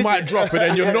stocks might drop and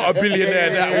then you're not a billionaire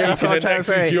that week and the next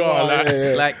week you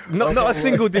are. Like not a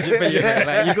single digit billionaire.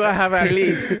 Like you gotta have at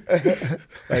least.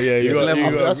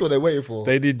 That's what they're waiting for.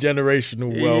 They did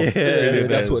generational wealth. Yeah,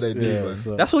 that's what they need.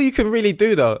 Man. That's all you can really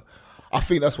do though. I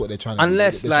think that's what they're trying to do.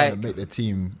 They're trying to make their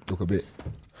team look a bit.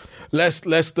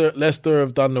 Leicester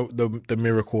have done the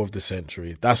miracle of the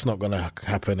century. That's not going to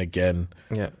happen again.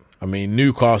 Yeah. I mean,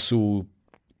 Newcastle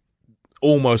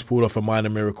almost pulled off a minor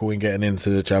miracle in getting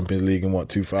into the Champions League in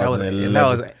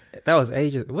 2011. That was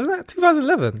ages. Was that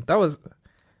 2011? That was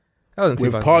in 2011.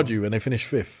 With Pardew and they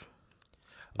finished 5th.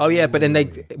 Oh yeah, but then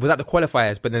was that the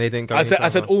qualifiers, but then they didn't go. I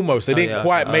said almost. They didn't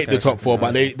quite make the top 4,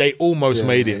 but they almost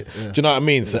made it. Yeah. Do you know what I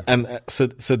mean? Yeah. So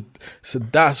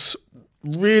that's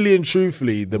really and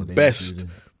truthfully the best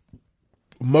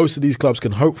most of these clubs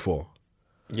can hope for.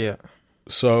 Yeah.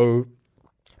 So,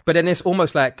 but then it's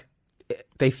almost like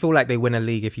they feel like they win a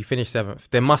league if you finish 7th.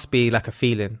 There must be like a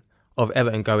feeling of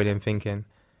Everton going in thinking,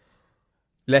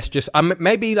 let's just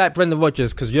maybe like Brendan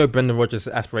Rodgers, because Brendan Rodgers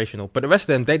is aspirational, but the rest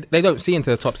of them they don't see into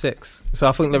the top 6. So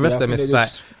I think the rest of them is like,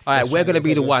 all right, we're going to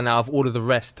be the one out of all of the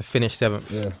rest to finish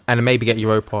 7th, and then maybe get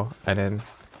Europa, and then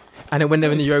when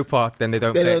they're in the Europa, then they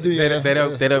don't play. They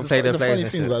don't play their players. Funny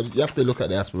thing about you have to look at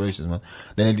the aspirations, man.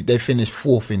 Then they finished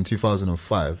 4th in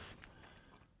 2005.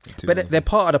 But they're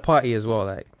part of the party as well.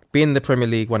 Like being in the Premier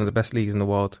League, one of the best leagues in the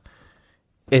world,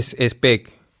 it's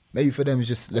big. Maybe for them, it's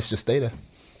just let's just stay there.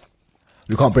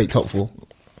 We can't break top 4.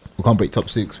 We can't break top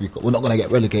 6. We're not going to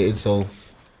get relegated, so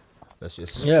let's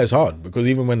just... Yeah, it's hard, because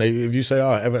even when if you say,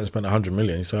 Everton spent 100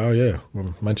 million, you say,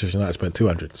 well, Manchester United spent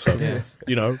 200. So,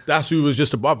 that's who was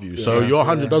just above you. So your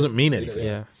 100 doesn't mean anything.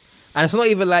 Yeah. And it's not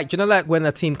even like, like when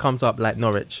a team comes up like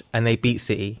Norwich and they beat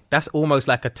City, that's almost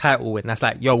like a title win. That's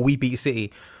like, we beat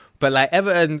City. But like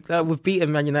Everton, we've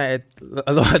beaten Man United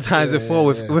a lot of times before.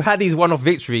 We've had these one-off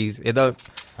victories. It still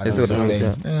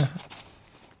doesn't. Yeah.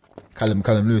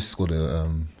 Callum Lewis scored a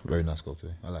very nice goal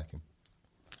today. I like him.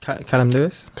 Callum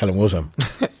Lewis? Callum Wilson.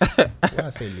 When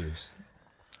I say Lewis.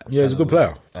 Yeah, he's a good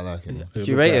player. I like him. Do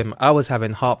you rate him? I was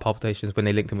having heart palpitations when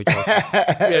they linked him with Chelsea.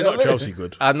 Yeah, not Chelsea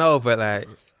good. I know, but like...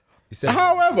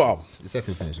 However... The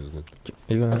second finish was good.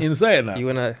 In saying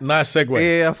that, nice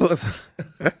segue. Yeah, I thought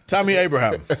so. Tammy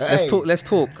Abraham. Let's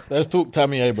talk. Let's talk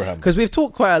Tammy Abraham. Because we've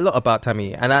talked quite a lot about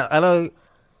Tammy. And I know...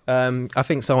 I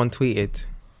think someone tweeted...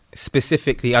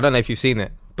 Specifically, I don't know if you've seen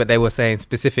it, but they were saying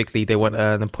specifically they want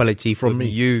an apology from me.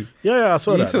 You. Yeah, I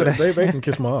saw that. They can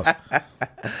kiss my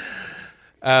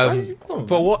ass.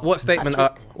 But what statement?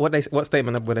 What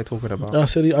statement were they talking about? I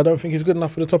said I don't think he's good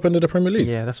enough for the top end of the Premier League.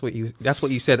 Yeah, that's what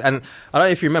you said, and I don't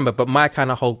know if you remember, but my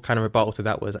whole rebuttal to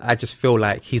that was I just feel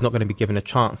like he's not going to be given a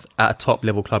chance at a top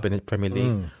level club in the Premier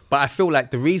League. But I feel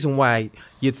like the reason why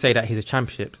you'd say that he's a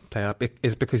Championship player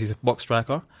is because he's a box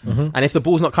striker, and if the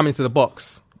ball's not coming to the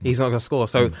box, He's not going to score.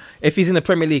 So if he's in the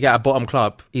Premier League at a bottom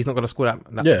club, he's not going to score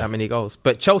that many goals.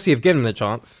 But Chelsea have given him the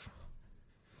chance.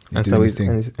 He's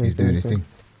doing his thing.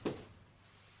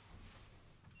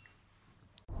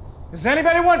 Does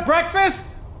anybody want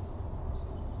breakfast?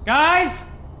 Guys,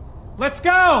 let's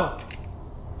go.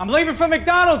 I'm leaving for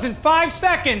McDonald's in 5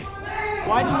 seconds.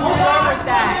 Why didn't you start with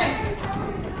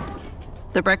that?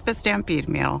 The Breakfast Stampede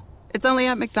Meal. It's only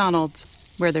at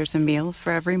McDonald's, where there's a meal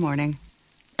for every morning.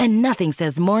 And nothing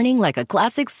says morning like a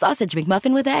classic sausage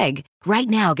McMuffin with egg. Right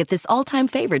now, get this all-time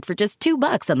favorite for just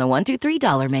 $2 on the $1, $2,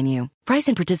 $3 menu. Price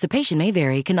and participation may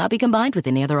vary. Cannot be combined with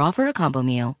any other offer or combo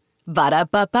meal.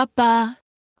 Ba-da-ba-ba-ba.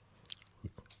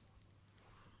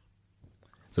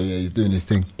 So yeah, he's doing his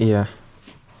thing. Yeah.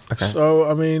 Okay. So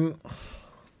I mean,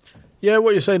 yeah,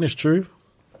 what you're saying is true.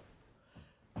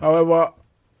 However,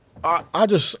 I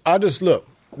just look.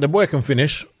 The boy can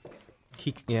finish.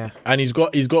 And he's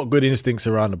got good instincts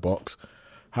around the box.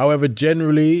 However,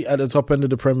 generally at the top end of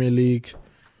the Premier League,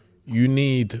 you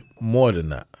need more than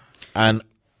that. And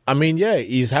I mean, yeah,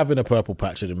 he's having a purple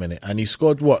patch at the minute, and he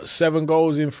scored 7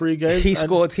 goals in 3 games. He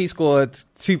scored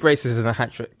 2 braces and a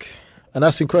hat trick. And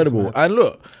that's incredible. And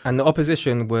look. And the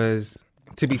opposition was,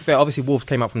 to be fair, obviously Wolves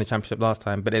came up from the Championship last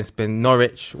time, but it's been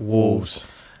Norwich, Wolves,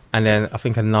 and then I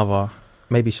think another,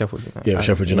 maybe Sheffield United. Yeah,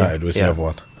 Sheffield United was the other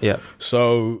one. Yeah.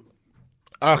 So,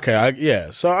 okay,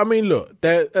 So, I mean, look,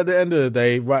 at the end of the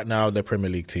day, right now, they're Premier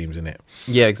League teams, innit?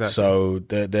 Yeah, exactly. So,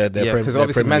 they're because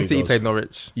obviously Man City played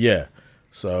Norwich. Yeah.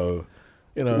 So,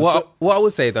 you know. What I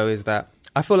would say, though, is that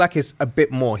I feel like it's a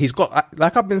bit more. He's got,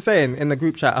 like I've been saying in the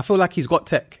group chat, I feel like he's got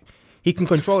tech. He can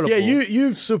control the ball. Yeah,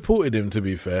 you've supported him, to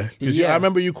be fair. Because I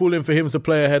remember you calling for him to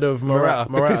play ahead of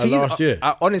Morata last year.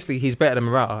 Honestly, he's better than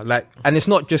Morata. And it's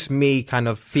not just me kind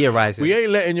of theorising. We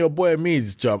ain't letting your boy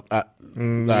Meads jump at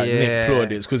Nick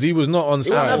Plaudits because he was not on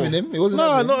side. He wasn't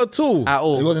having him. Not at all. At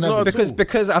all. He wasn't having him.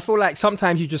 Because I feel like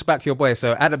sometimes you just back your boy.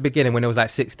 So at the beginning when it was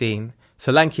like 16,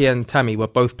 Solanke and Tammy were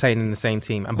both playing in the same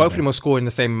team. And both of them were scoring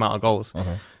the same amount of goals.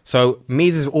 So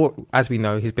Meads is, as we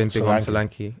know, he's been big on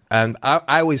Solanke. And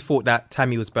I always thought that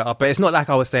Tammy was better. But it's not like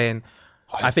I was saying,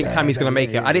 I think Tammy's going to make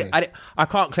it. I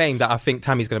can't claim that I think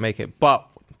Tammy's going to make it. But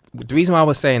the reason why I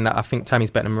was saying that I think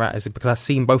Tammy's better than Morata is because I've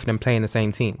seen both of them play in the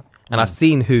same team. And I've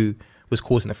seen who was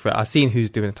causing the threat. I've seen who's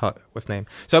doing the what's his name.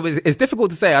 So it's difficult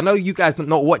to say. I know you guys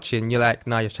not watching, you're like,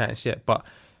 nah, you're chatting shit. But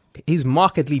he's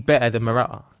markedly better than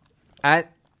Morata.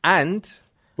 And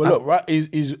well, look, right,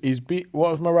 he's beat.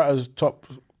 What was Morata's top?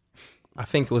 I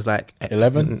think it was like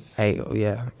 11, 8.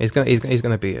 Yeah, he's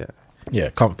gonna beat it. Yeah,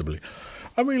 comfortably.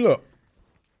 I mean, look,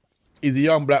 he's a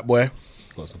young black boy.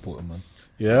 Got to support him, man.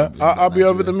 Yeah, I'll be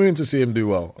over the moon to see him do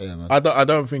well. Yeah, man. I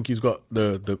don't think he's got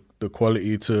the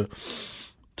quality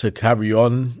to carry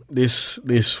on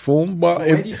this form. But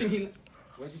where do you think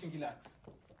he lacks?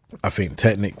 I think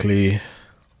technically,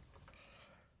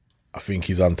 I think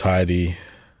he's untidy.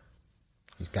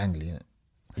 He's gangly, isn't it?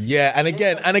 Yeah, and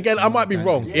again, I might be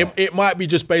wrong. It might be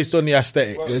just based on the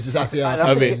aesthetics.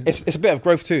 It's a bit of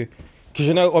growth too, because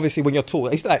obviously when you're tall,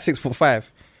 he's like 6'5".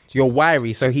 You're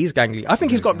wiry, so he's gangly. I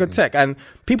think he's got good tech, and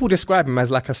people describe him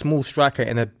as like a small striker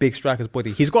in a big striker's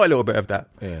body. He's got a little bit of that.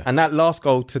 Yeah. And that last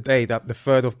goal today, the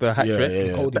third of the hat trick,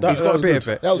 he's got a bit of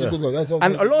it. That was a good goal.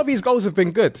 And a lot of his goals have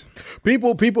been good.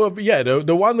 People have,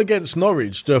 the one against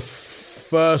Norwich, the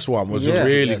first one was a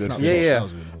really good.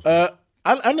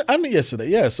 And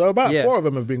yesterday, so about 4 of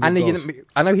them have been good goals.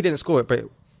 I know he didn't score it, but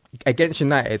against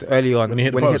United early on, when he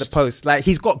hit the post, like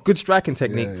he's got good striking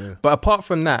technique. But apart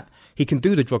from that, he can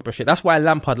do the Drogba shit. That's why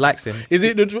Lampard likes him. Is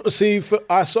it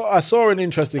I saw an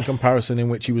interesting comparison in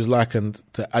which he was likened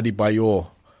to Adebayor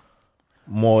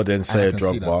more than say a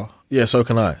Drogba. Yeah, so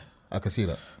can I. I can see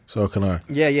that. So can I.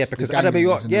 Yeah, because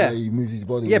Adebayor, he moves his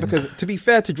body. Yeah, because to be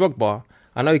fair to Drogba,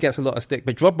 I know he gets a lot of stick,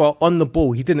 but Drogba on the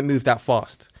ball, he didn't move that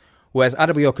fast. Whereas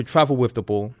Adebayor could travel with the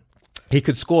ball. He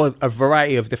could score a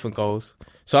variety of different goals.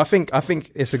 So I think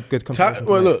it's a good comparison.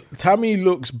 Look, Tammy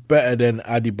looks better than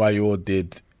Adebayor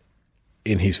did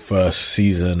in his first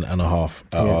season and a half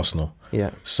at Arsenal.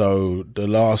 Yeah. So the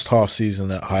last half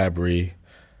season at Highbury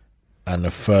and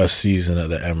the first season at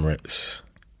the Emirates,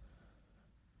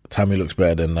 Tammy looks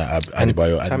better than that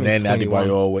Adebayor. And then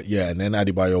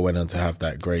Adebayor went on to have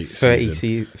that great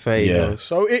 30 goals.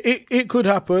 So it could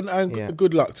happen, and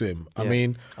good luck to him. I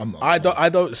mean, I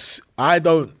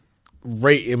don't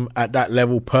rate him at that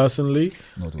level personally.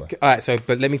 Nor do I. All right,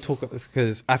 but let me talk about this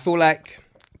because I feel like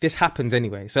this happens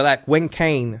anyway. So like when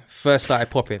Kane first started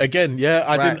popping, again,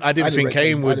 I didn't think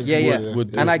Kane would.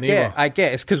 Would and I do it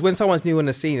get it's because when someone's new on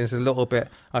the scene, it's a little bit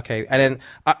okay. And then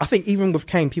I think even with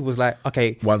Kane, people was like,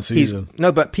 okay, one season.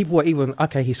 But people were even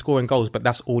okay. He's scoring goals, but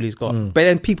that's all he's got. But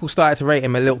then people started to rate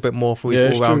him a little bit more for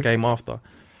his all-round game after.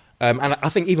 And I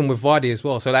think even with Vardy as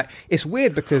well. So like it's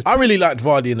weird because I really liked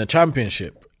Vardy in the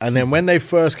Championship, and then when they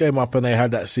first came up and they had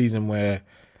that season where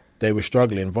they were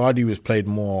struggling, Vardy was played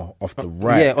more off the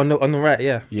right. Yeah, on the right,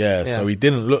 yeah. So he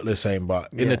didn't look the same,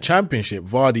 but in the Championship,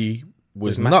 Vardy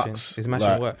was nuts. He's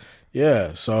matching work.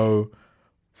 Yeah, so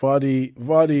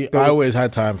Vardy, I always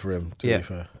had time for him, to be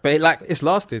fair. But it's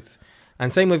lasted.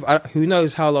 And same with, who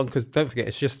knows how long, because don't forget,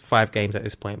 it's just 5 games at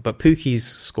this point. But Pookie's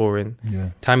scoring,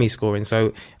 Tammy's scoring.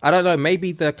 So, I don't know,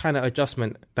 maybe the kind of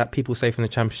adjustment that people say from the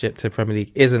Championship to Premier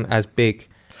League isn't as big.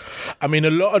 I mean, a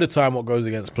lot of the time what goes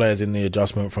against players in the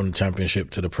adjustment from the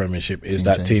Championship to the Premiership is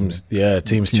teams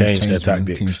change their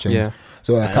tactics. Yeah.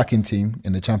 So an attacking team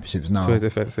in the Championship is now to a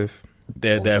defensive.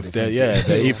 Their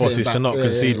ethos is to not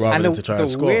concede rather than to try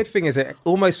and score. The weird thing is it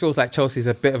almost feels like Chelsea's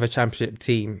a bit of a Championship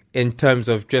team in terms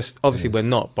of just, obviously we're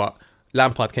not, but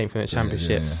Lampard came from the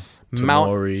Championship. Mount.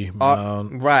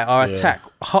 Our attack,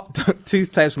 2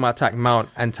 players from our attack, Mount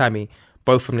and Tammy,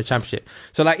 both from the Championship.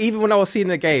 So like even when I was seeing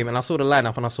the game and I saw the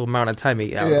lineup and I saw Mount and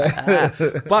Tammy, I was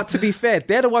like, But to be fair,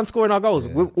 they're the ones scoring our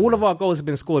goals. All of our goals have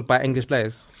been scored by English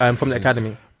players from the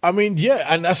academy. I mean,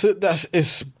 and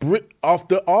it's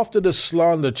after the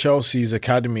slander Chelsea's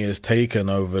academy has taken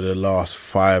over the last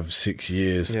 5-6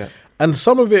 years, and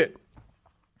some of it,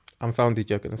 I'm founded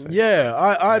joking to say. Yeah,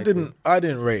 I didn't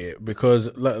rate it because,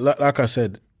 like I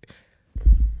said,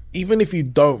 even if you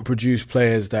don't produce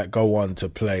players that go on to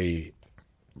play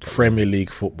Premier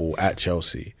League football at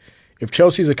Chelsea, if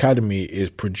Chelsea's academy is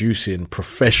producing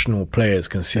professional players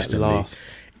consistently,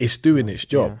 it's doing its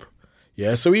job.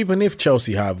 Yeah, so even if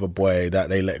Chelsea have a boy that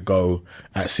they let go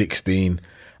at 16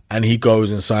 and he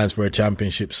goes and signs for a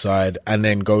Championship side and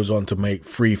then goes on to make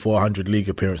 300-400 league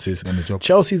appearances,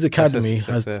 Chelsea's academy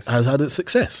has had its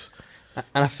success.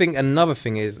 And I think another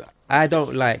thing is, I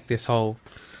don't like this whole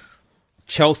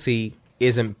Chelsea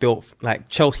isn't built, like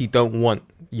Chelsea don't want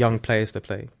young players to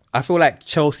play. I feel like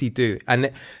Chelsea do.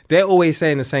 And they're always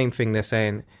saying the same thing. They're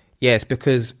saying, it's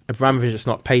because Abramovich is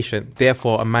not patient.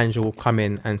 Therefore, a manager will come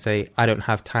in and say, I don't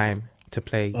have time to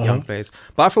play young players.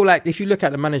 But I feel like if you look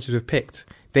at the managers we've picked,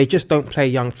 they just don't play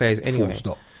young players anyway. Full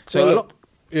stop. So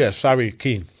Sarri,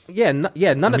 Keane.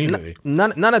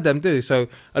 None of them do. So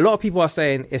a lot of people are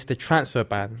saying it's the transfer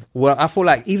ban. Well, I feel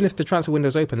like even if the transfer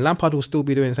window's open, Lampard will still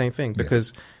be doing the same thing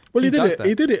because he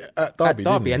did it at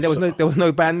Derby. And there was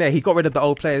no ban there. He got rid of the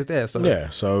old players there.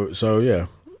 So So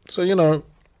you know,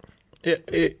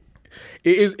 it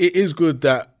is good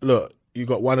that look, you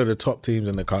got one of the top teams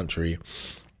in the country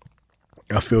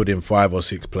are fielding 5 or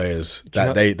 6 players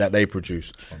that they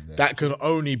produce. That can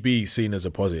only be seen as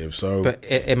a positive. So, but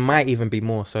it might even be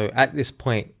more. So at this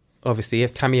point, obviously,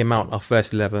 if Tammy and Mount are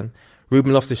first 11,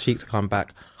 Ruben Loftus-Cheek to come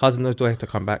back, Hudson-Odoi to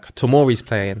come back, Tomori's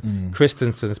playing,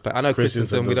 Christensen's playing. I know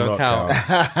Christensen we don't count.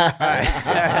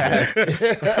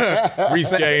 Reece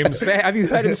James. Have you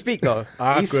heard him speak though?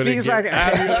 He speaks like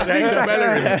Hector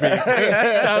Bellerin speak.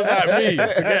 Sounds like me.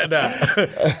 Forget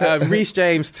that. Reece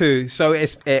James too. So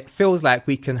it feels like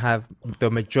we can have the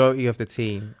majority of the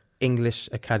team English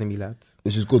academy lads,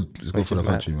 which is good. It's good for the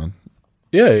country, man.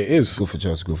 Yeah, it is. Good for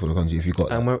Chelsea, good for the country if you got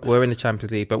that. And we're in the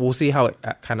Champions League, but we'll see how it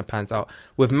kind of pans out.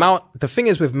 With Mount, the thing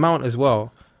is with Mount as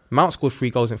well, Mount scored 3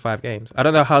 goals in 5 games. I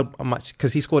don't know how much,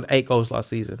 because he scored 8 goals last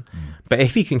season. But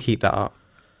if he can keep that up,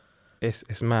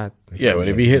 it's mad. Yeah, well,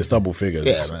 if he hits double figures,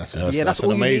 that's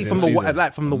all you need from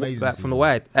the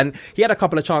wide. And he had a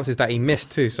couple of chances that he missed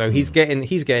too. So he's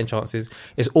getting chances.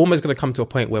 It's almost going to come to a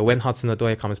point where when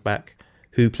Hudson-Odoi comes back,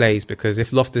 who plays? Because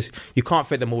if Loftus, you can't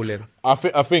fit them all in. I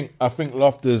think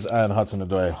Loftus and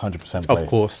Hudson-Odoi 100% play. Of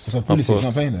course. So Pulisic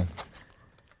not playing then?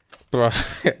 Bro,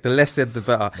 the less said the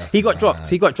better. He got dropped.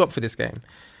 He got dropped for this game.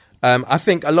 I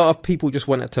think a lot of people just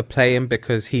wanted to play him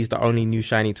because he's the only new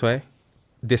shiny toy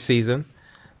this season.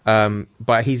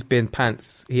 But he's been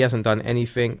pants. He hasn't done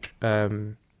anything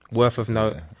worth of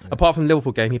note. Apart from the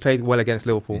Liverpool game, he played well against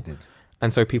Liverpool. He did.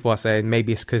 And so people are saying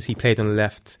maybe it's because he played on the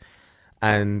left.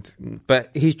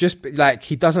 But he's just like,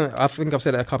 he doesn't, I think I've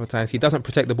said it a couple of times, he doesn't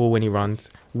protect the ball when he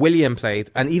runs. Willian played,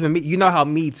 and even you know how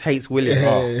Meads hates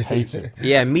Willian. Hates it.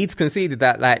 Yeah, Meads conceded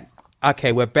that, like,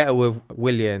 okay, we're better with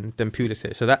Willian than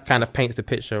Pulisic. So that kind of paints the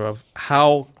picture of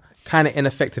how kind of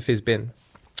ineffective he's been.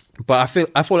 But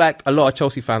I feel like a lot of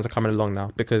Chelsea fans are coming along now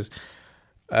because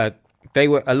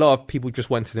a lot of people just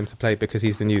wanted him to play because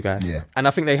he's the new guy. Yeah. And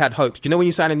I think they had hopes. Do you know when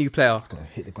you sign a new player? He's got to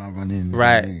hit the ground running.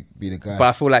 Right. Be the guy. But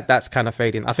I feel like that's kind of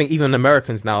fading. I think even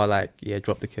Americans now are like, yeah,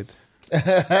 drop the kid.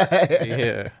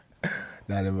 Yeah.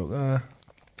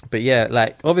 But yeah,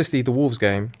 like obviously the Wolves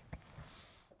game.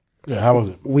 Yeah, how was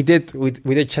it? We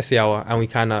did Chelsea Hour and we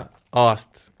kind of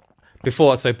asked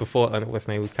before what's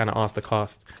name? We kind of asked the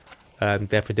cast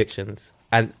their predictions,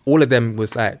 and all of them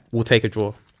was like, we'll take a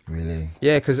draw. Really?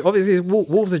 Yeah, because obviously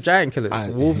Wolves are giant killers.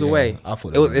 Wolves away. I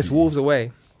thought it's Wolves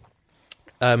away.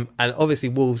 And obviously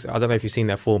Wolves, I don't know if you've seen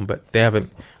their form, but they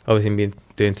haven't obviously been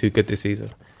doing too good this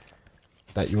season.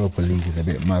 That Europa League is a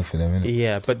bit mad for them, isn't it?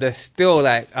 Yeah, but they're still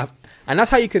like, and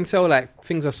that's how you can tell like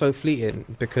things are so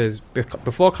fleeting, because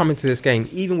before coming to this game,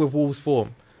 even with Wolves'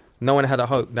 form, no one had a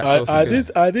hope that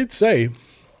I did say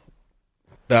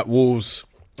that Wolves.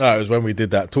 It was when we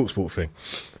did that TalkSport thing,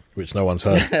 which no one's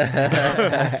heard. But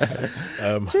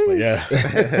yeah,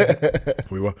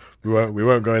 we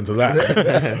won't go into that.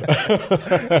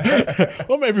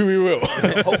 Or maybe we will.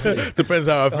 Depends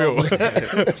how I feel.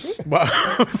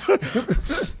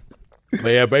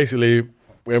 But yeah, basically,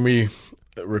 when we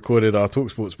recorded our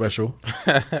TalkSport special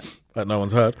that no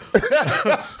one's heard,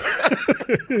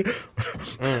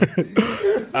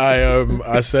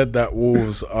 I said that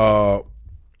Wolves are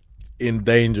in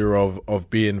danger of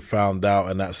being found out,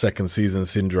 and that second season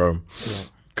syndrome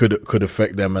could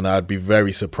affect them, and I'd be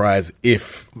very surprised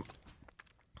if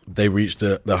they reached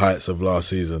the heights of last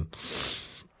season.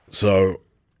 So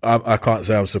I can't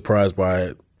say I'm surprised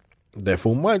by their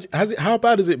form. How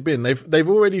bad has it been? They've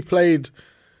already played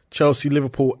Chelsea,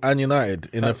 Liverpool, and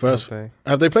United in their first.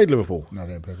 Have they played Liverpool? No,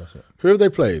 they haven't played us yet. Who have they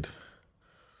played?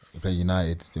 They played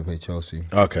United. They played Chelsea.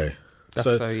 Okay.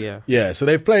 Yeah, so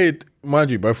they've played,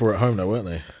 mind you, both were at home though, weren't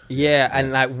they? Yeah,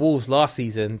 and like Wolves last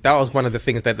season, that was one of the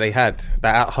things that they had,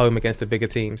 that at home against the bigger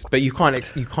teams. But you can't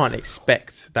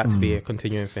expect that to be a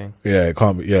continuing thing. Yeah, it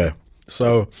can't be. Yeah.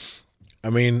 So,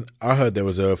 I mean, I heard there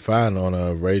was a fan on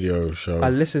a radio show. I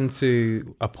listened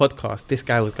to a podcast. This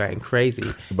guy was going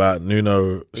crazy about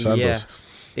Nuno Santos. Yeah,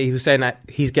 he was saying that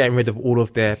he's getting rid of all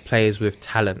of their players with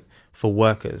talent for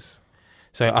workers.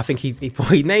 So I think he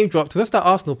name dropped. What's that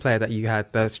Arsenal player that you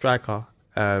had, the striker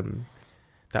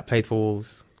that played for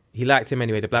Wolves? He liked him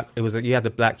anyway. You had the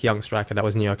black young striker that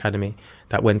was in your academy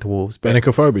that went to Wolves.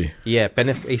 Benica Phobie. Yeah,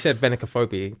 he said Benica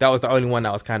Phobie. That was the only one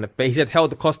that was kind of. But he said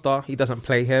Helder Costa. He doesn't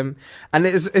play him, and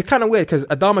it's kind of weird because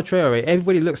Adama Traore.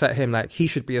 Everybody looks at him like he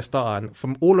should be a starter. And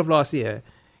from all of last year,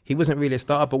 he wasn't really a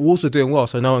starter, but Wolves were doing well,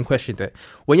 so no one questioned it.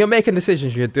 When you're making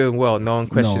decisions, you're doing well, no one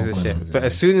questions this shit. But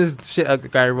as soon as shit are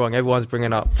going wrong, everyone's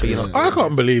bringing up. I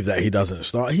can't believe that he doesn't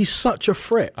start. He's such a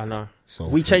threat. I know.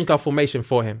 We changed our formation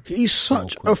for him. He's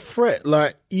such a threat.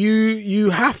 Like you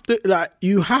have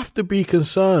to be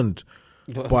concerned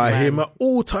by him at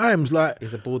all times. Like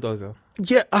he's a bulldozer.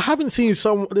 Yeah, I haven't seen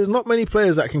there's not many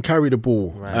players that can carry the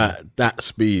ball at that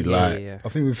speed. Yeah. I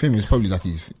think with him, it's probably like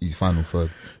he's final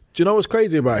third. Do you know what's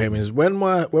crazy about him is when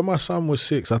my son was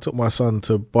 6, I took my son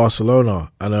to Barcelona,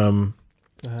 and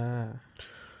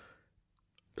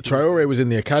Traore was in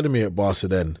the academy at Barca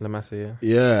then. La Masia,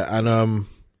 yeah, and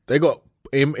they got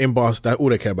in Barca. All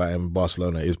they care about in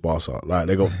Barcelona is Barca. Like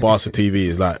they got Barca TV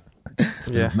is like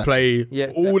play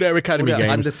all their academy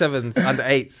games, under 7s, under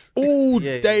 8s, all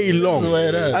day long.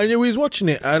 And he was watching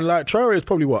it, and like Traore is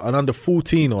probably an under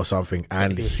 14 or something.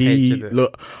 And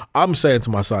look, I'm saying to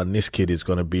my son, this kid is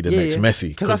going to be the next Messi,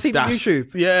 because I see the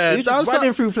YouTube. Yeah, he was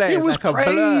running through players. It was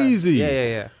crazy.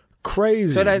 Yeah.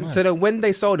 Crazy. So then when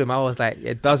they sold him, I was like,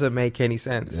 it doesn't make any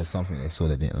sense. There's something they saw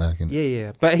they didn't like him.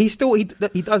 Yeah. But he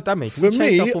does damage. For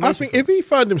me, I think if he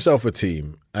found himself a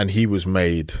team and he was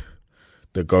made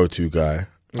the go-to guy,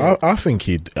 I think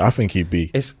he'd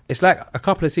be. It's like a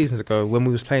couple of seasons ago when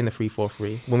we was playing the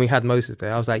 3-4-3, when we had Moses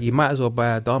there. I was like, you might as well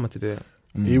buy Adama to do it.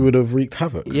 He would have wreaked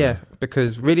havoc. Yeah,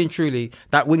 because really and truly,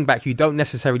 that wing back, you don't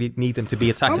necessarily need them to be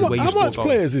attackers where you score goals. How much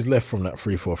players is left from that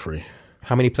 3-4-3?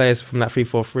 How many players from that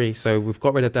 3-4-3? So we've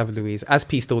got rid of David Luiz.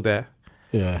 Aspi still there.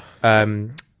 Yeah.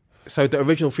 So the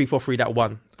original 3-4-3 that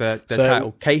won the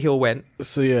title. Cahill went.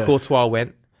 So yeah. Courtois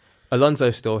went.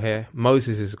 Alonso's still here.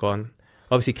 Moses is gone.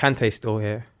 Obviously Kante's still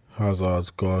here.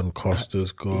 Hazard's gone.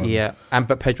 Costa's gone. Yeah,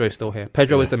 but Pedro's still here.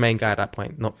 Pedro was the main guy at that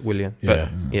point, not William. But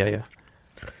yeah.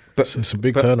 But it's a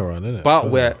big turnaround, isn't it?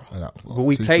 But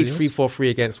we played 3-4-3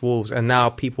 against Wolves, and now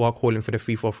people are calling for the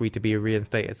 3-4-3 to be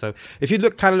reinstated. So if you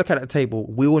look at the table,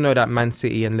 we all know that Man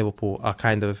City and Liverpool are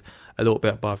kind of a little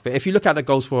bit above. But if you look at the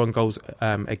goals for and goals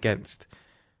against,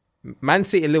 Man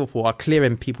City and Liverpool are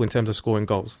clearing people in terms of scoring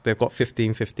goals. They've got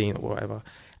 15 or whatever.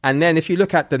 And then if you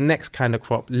look at the next kind of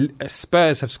crop,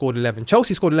 Spurs have scored 11.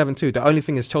 Chelsea scored 11 too. The only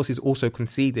thing is Chelsea's also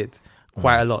conceded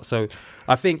quite a lot. So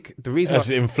I think the reason...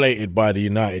 That's inflated by the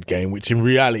United game, which in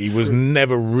reality was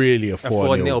never really a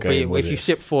 4-0 game. But if you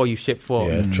ship 4, you ship 4.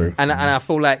 Yeah, true. And I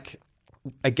feel like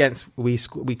we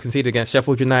conceded against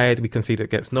Sheffield United, we conceded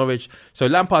against Norwich. So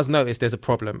Lampard's noticed there's a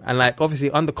problem. And like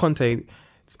obviously under Conte,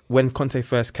 when Conte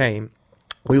first came,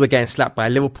 we were getting slapped by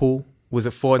Liverpool, was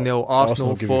it 4-0,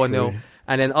 Arsenal 4-0.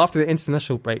 And then after the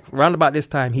international break, round about this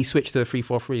time, he switched to the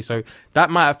 3-4-3. So that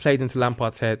might have played into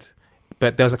Lampard's head.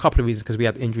 But there was a couple of reasons because we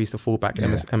had injuries to fullback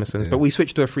Emerson's. But we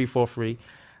switched to a 3-4-3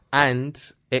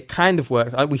 and it kind of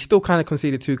worked. We still kind of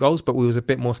conceded 2 goals, but we was a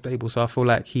bit more stable. So I feel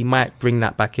like he might bring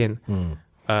that back in,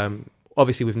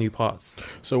 obviously with new parts.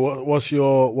 So what's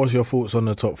your thoughts on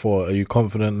the top 4? Are you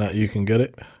confident that you can get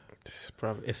it?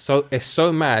 It's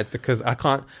so mad because I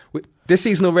can't... This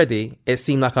season already, it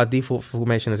seemed like our default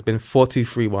formation has been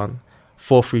 4-2-3-1,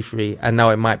 4-3-3, and now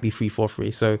it might be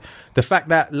 3-4-3. So the fact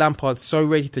that Lampard's so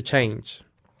ready to change,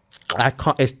 I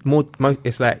can't.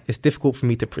 It's difficult for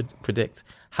me to predict.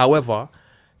 However,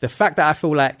 the fact that I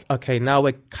feel like okay, now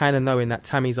we're kind of knowing that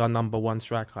Tammy's our number 1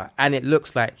 striker, and it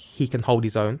looks like he can hold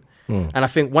his own. And I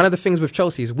think one of the things with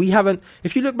Chelsea is we haven't.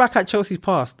 If you look back at Chelsea's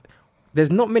past,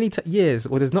 there's not many years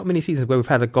or there's not many seasons where we've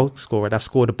had a goal scorer that's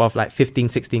scored above like 15,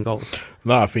 16 goals.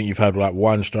 No, I think you've had like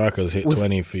 1 striker that's hit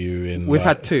 20 for you. We've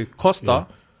had 2. Costa,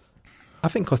 I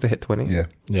think Costa hit 20.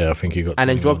 Yeah, I think he got 21 and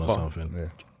then or Drogba.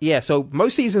 something. Yeah, so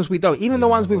most seasons we don't, even the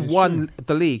ones we've won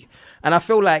the league. And I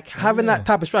feel like having that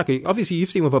type of striker, obviously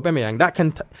you've seen with Aubameyang,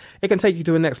 it can take you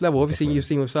to the next level. Obviously you've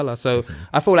seen with Salah. So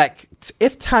I feel like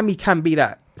if Tammy can be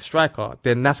that striker,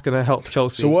 then that's going to help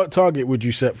Chelsea. So what target would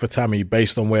you set for Tammy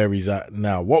based on where he's at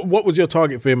now? What was your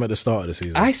target for him at the start of the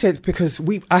season? I said, because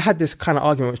I had this kind of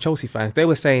argument with Chelsea fans. They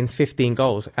were saying 15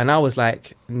 goals. And I was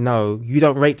like, no, you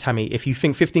don't rate Tammy. If you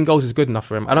think 15 goals is good enough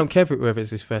for him, I don't care whether it's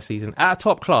his first season. At a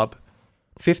top club,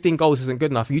 15 goals isn't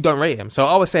good enough. You don't rate him. So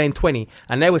I was saying 20.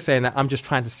 And they were saying that I'm just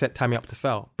trying to set Tammy up to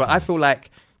fail. But I feel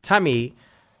like Tammy,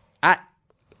 at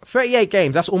 38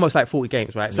 games, that's almost like 40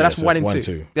 games, right? So that's 1 and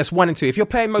 2. That's 1 and 2. If you're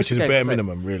playing most of the games, bare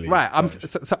minimum, really. Right.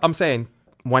 I'm saying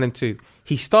 1 and 2.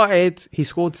 He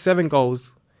scored 7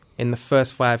 goals in the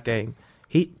first 5 games.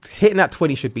 Hitting that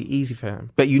 20 should be easy for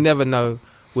him. But you never know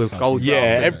with goals.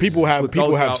 Yeah, people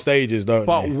have stages, don't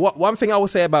but they? But one thing I will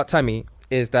say about Tammy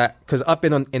is that, because I've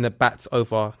been in the bats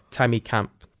over Tammy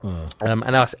camp,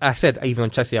 and I said, even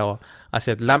on Chelsea Hour, I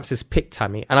said Lamps has picked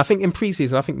Tammy. And I think in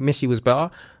pre-season, I think Mishi was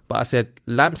better. But I said,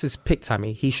 Lamps has picked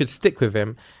Tammy. He should stick with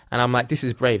him. And I'm like, this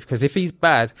is brave. Because if he's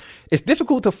bad, it's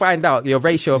difficult to find out your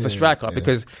ratio of a striker. Yeah.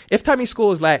 Because if Tammy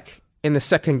scores like in the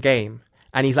second game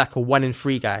and he's like a 1 in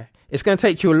 3 guy, it's going to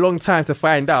take you a long time to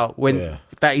find out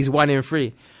that he's 1 in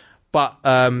 3. But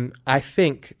I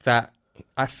think that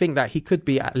he could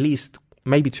be at least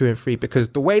maybe 2 in 3. Because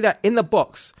the way that in the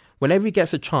box, whenever he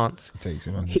gets a chance,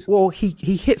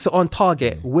 he hits it on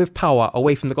target with power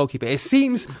away from the goalkeeper. It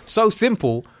seems so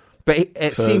simple, but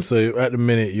it seems... So at the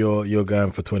minute, you're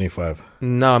going for 25?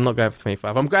 No, I'm not going for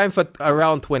 25. I'm going for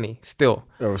around 20 still.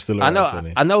 Oh, still around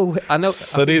 20. I know.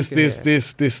 So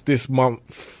this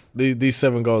month, these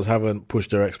 7 goals haven't pushed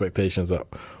their expectations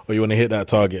up? Or you want to hit that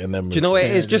target and then... Do you know what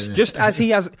it is? Just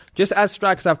as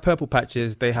strikers have purple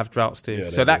patches, they have droughts too.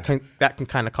 So that can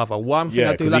kind of cover. One thing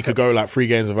I do like... he could go like 3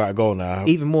 games without a goal now.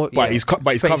 Even more... But he's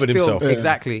covered himself.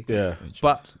 Exactly. Yeah.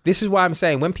 But this is why I'm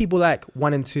saying, when people like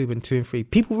 1 and 2 and 2 and 3,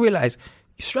 people realise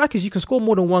strikers, you can score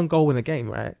more than 1 goal in a game,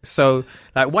 right? So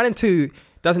like 1 and 2...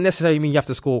 doesn't necessarily mean you have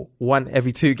to score 1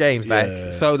 every 2 games.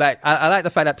 So I like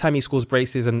the fact that Tammy scores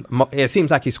braces, and it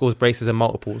seems like he scores braces and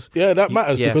multiples. Yeah, that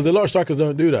matters because a lot of strikers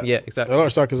don't do that. Yeah, exactly. A lot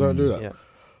of strikers don't do that. Yeah.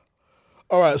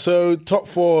 All right, so top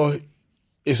 4,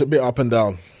 it's a bit up and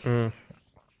down. All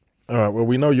right, well,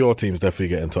 we know your team's definitely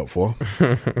getting top 4.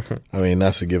 I mean,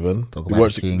 that's a given.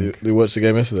 You watched the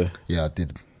game yesterday? Yeah, I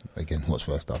did. Again, watch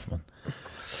first half, man.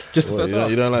 Just the first half.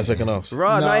 You don't like second halves?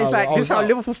 Right, no, it's like, this is how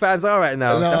Liverpool fans are right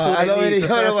now. That's all I don't really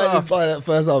know about that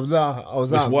first half. Nah, I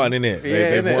was out. It's one, innit?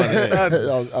 They've won,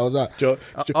 innit? I was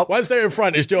out. Once they're in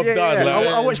front, it's job done.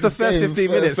 I watched the first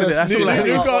 15 minutes, innit? That's all I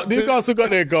know. Newcastle got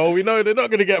their goal. We know they're not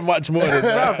going to get much more than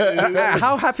that.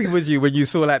 How happy was you when you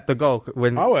saw like the goal? I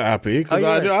was happy because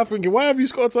I thinking, why have you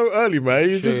scored so early,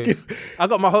 man? I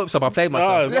got my hopes up. I played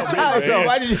myself.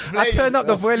 Why did you play I turned up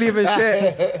the volume and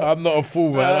shit. I'm not a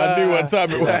fool, man. I knew what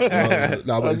time it was.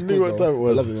 I knew what time it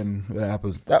was. I love it when that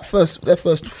happens. Their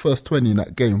first 20 in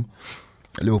that game,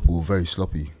 Liverpool were very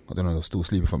sloppy. I don't know, they're still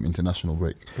sleeping from international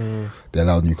break. They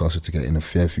allowed Newcastle to get in a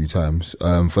fair few times.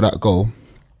 For that goal,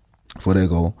 for their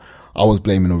goal. I was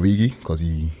blaming Origi because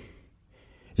he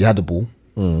had the ball.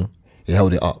 He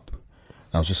held it up.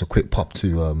 That was just a quick pop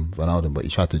to Ronaldo, but he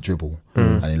tried to dribble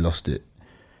and he lost it.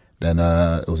 Then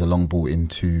it was a long ball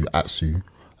into Atsu.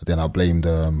 Then I blamed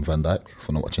Van Dijk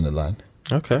for not watching the line.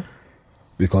 Okay.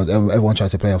 Because everyone tried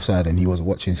to play offside and he wasn't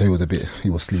watching, so he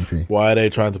was sleepy. Why are they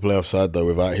trying to play offside though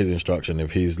without his instruction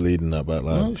if he's leading that back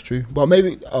line? No, it's true. But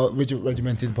maybe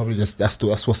regimented probably just that's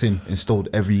what's installed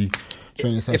every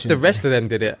training session. If the rest of them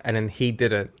did it and then he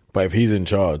didn't, But if he's in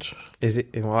charge, is it?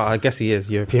 Well, I guess he is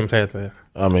European player of the year.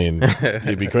 I mean,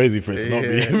 it'd be crazy for it to not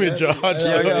be him in charge.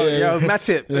 Yeah,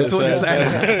 Matip. That's what he's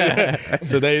saying.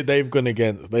 So they've gone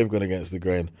against the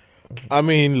grain. I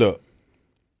mean, look.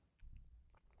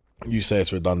 You say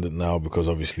it's redundant now because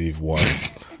obviously you've won.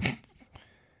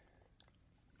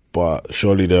 But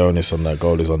surely the onus on that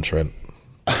goal is on Trent.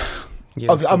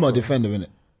 I'm a defender, innit?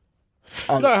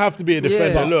 You don't have to be a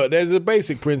defender. Yeah. Look, there's a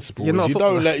basic principle. You're not You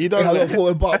don't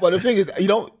let but the thing is, you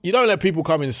don't let people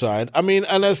come inside. I mean,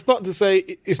 and that's not to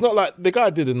say it's not like the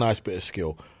guy did a nice bit of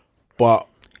skill, but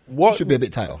what should be a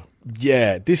bit tighter.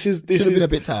 Yeah, this is been a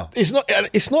bit tighter.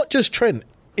 It's not just Trent.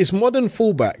 It's modern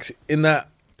fullbacks in that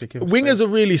wingers are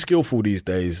really skillful these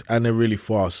days and they're really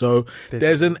fast. So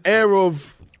there's an air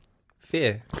of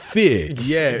fear,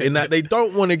 yeah, in that they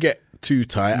don't want to get too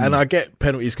tight, and I get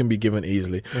penalties can be given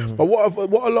easily. But what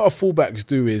a lot of fullbacks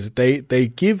do is they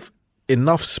give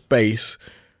enough space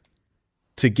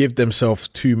to give themselves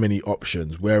too many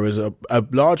options, whereas a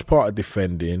large part of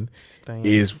defending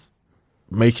is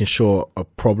making sure a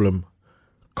problem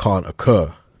can't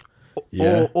occur.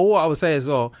 Yeah. Or what I would say as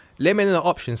well, let him in an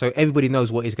option so everybody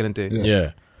knows what he's going to do.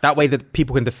 Yeah. That way that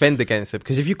people can defend against it.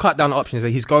 Because if you cut down the options,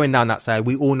 he's going down that side.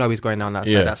 We all know he's going down that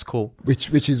side. That's cool.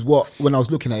 Which is what, when I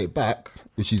was looking at it back,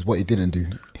 which is what he didn't do.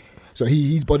 So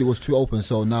his body was too open.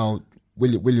 So now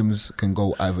Williams can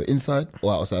go either inside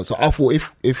or outside. So I thought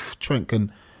if Trent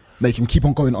can make him keep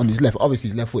on going on his left,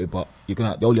 obviously he's left footed, but you're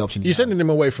gonna the only option. You're sending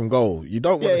him away from goal. You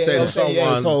don't want to send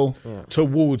someone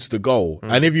towards the goal.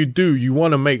 And if you do, you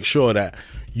want to make sure that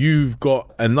you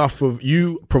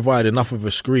provide enough of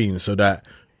a screen so that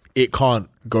it can't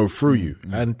go through you.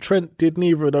 And Trent did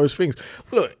neither of those things.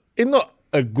 Look, it's not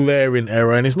a glaring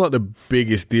error and it's not the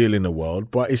biggest deal in the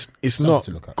world, but it's not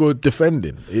good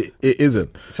defending. It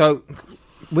isn't. So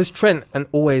was Trent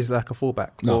always like a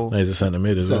fullback? No, he's a centre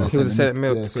mid as well. He was a centre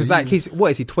mid. Because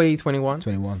he's 20, 21?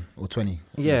 21 or 20.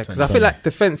 Yeah, because I feel like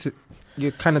defence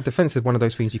is one of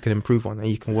those things you can improve on and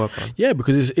you can work on. Yeah,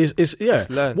 because it's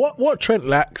what Trent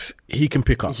lacks, he can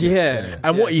pick up. Yeah.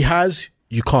 And what he has,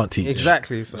 you can't teach.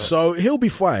 Exactly. So he'll be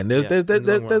fine.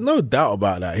 There's no doubt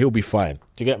about that. He'll be fine.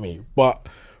 Do you get me? But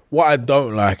what I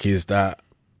don't like is that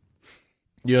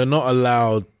you're not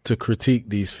allowed to critique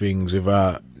these things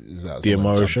without the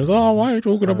emotions. Oh, why are you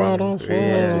talking about us?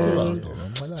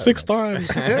 6 times.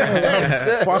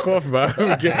 Fuck off, man.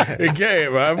 Get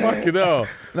it, man. Fuck it up.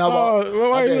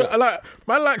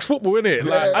 Man likes football, innit?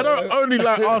 Like, I don't only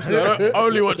like Arsenal. I don't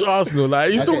only watch Arsenal.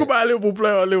 Like, you talk about a Liverpool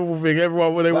player or a Liverpool thing,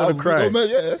 everyone when they want to cry.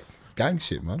 Yeah. Gang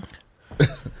shit, man.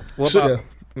 What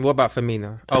about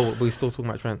Firmino? Oh, we're still talking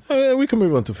about Trent. We can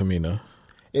move on to Firmino.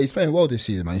 Yeah, he's playing well this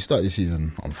season, man. He started this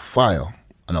season on fire.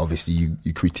 And obviously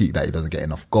you critique that he doesn't get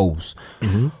enough goals.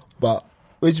 But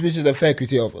which is a fair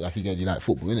critique of, like, again, you like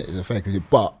football, innit? It's a fair critique.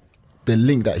 But the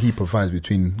link that he provides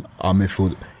between our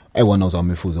midfield, everyone knows our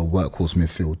midfield is a workhorse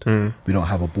midfield. We don't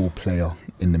have a ball player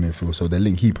in the midfield. So the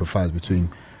link he provides between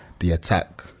the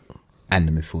attack and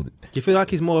the midfield. Do you feel like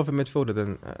he's more of a midfielder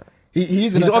than...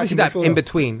 He's obviously that in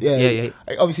between. Yeah.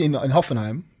 Obviously in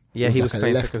Hoffenheim. Yeah, he was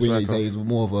playing left winger. He's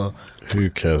more of a. Who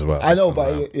cares about? I know,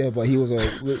 but he was a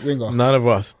winger. None of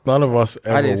us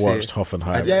ever watched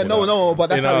Hoffenheim. Yeah, no, but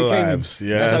that's how he came. Lives.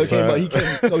 Yeah, that's how he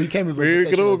came. But he came with. We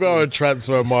could all go on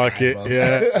transfer market,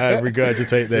 and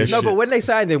regurgitate their shit. No, but when they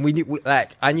signed him,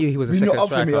 I knew he was a second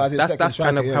striker. That's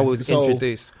kind of how it was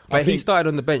introduced. But he started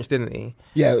on the bench, didn't he?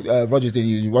 Yeah, Rodgers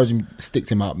didn't. Rodgers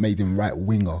sticked him out, made him right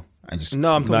winger. I'm talking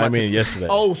about yesterday.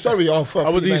 Oh, sorry.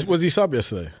 Was he sub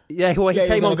yesterday? Yeah, he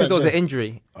came on because there was an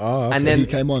injury. Oh, okay. And then he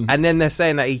came on. And then they're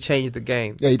saying that he changed the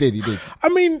game. Yeah, he did. I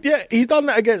mean, yeah, he done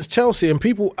that against Chelsea, and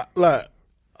people like,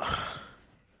 we're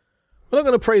not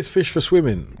going to praise fish for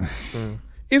swimming.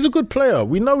 He's a good player.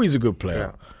 We know he's a good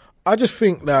player. Yeah. I just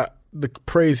think that the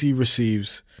praise he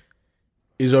receives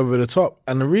is over the top,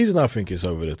 and the reason I think it's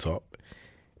over the top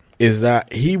is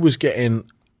that he was getting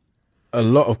a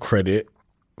lot of credit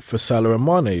for Salah and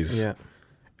Mane's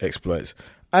exploits.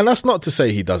 And that's not to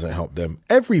say he doesn't help them.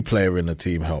 Every player in the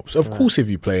team helps. Of course, if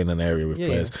you play in an area with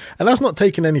players. And that's not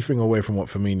taking anything away from what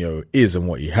Firmino is and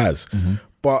what he has.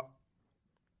 But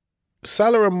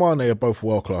Salah and Mane are both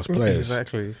world-class players.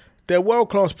 Exactly. They're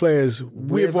world-class players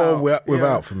with or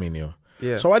without Firmino.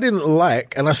 Yeah. So I didn't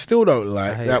like, and I still don't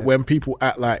like, hate that it. when people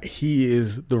act like he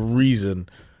is the reason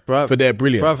Bruv, for their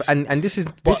brilliance. Bruv, and this is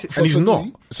and he's not.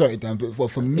 Sorry, Dan, but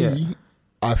for me,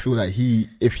 I feel like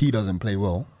if he doesn't play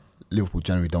well, Liverpool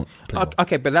generally don't play well.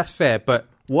 Okay, but that's fair. But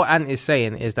what Ant is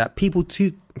saying is that people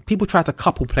try to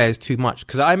couple players too much.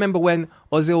 Because I remember when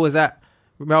Ozil was at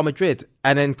Real Madrid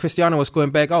and then Cristiano was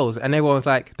scoring bare goals, and everyone was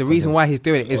like, the reason why he's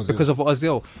doing it is because of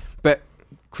Ozil. But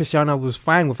Cristiano was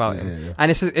fine without him. Yeah. And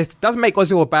it doesn't make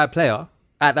Ozil a bad player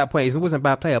at that point. He wasn't a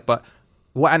bad player. But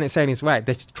what Ant is saying is right.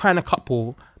 They're trying to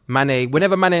couple Mane.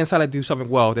 Whenever Mane and Salah do something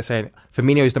well, they're saying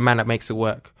Firmino is the man that makes it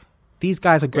work. These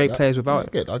guys are great players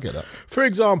without it. I get that. For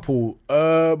example,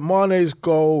 Mane's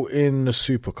goal in the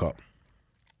Super Cup,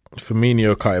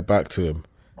 Firmino cut it back to him.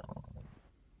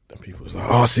 And people was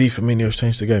like, see, Firmino's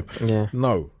changed the game. Yeah.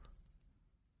 No.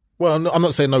 Well, I'm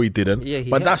not saying no, he didn't. Yeah,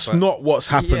 but that's not what's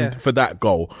happened for that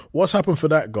goal. What's happened for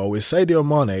that goal is Sadio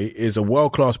Mane is a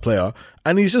world-class player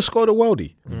and he's just scored a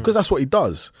worldie because that's what he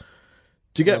does.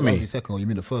 Do you get me? The second one, you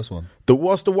mean the first one?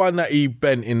 What's the one that he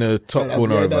bent in the top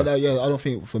corner over? I don't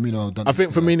think Firmino done I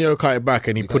think Firmino cut it back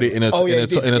and he put it in a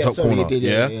top corner.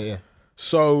 Yeah.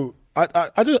 So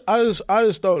I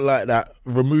just don't like that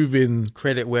removing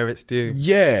Credit where it's due.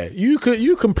 Yeah, you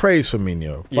can praise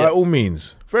Firmino by all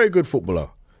means. Very good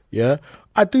footballer. Yeah,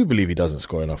 I do believe he doesn't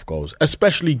score enough goals,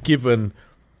 especially given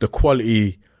the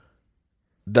quality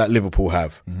that Liverpool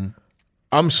have. Mm-hmm.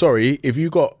 I'm sorry if you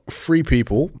got 3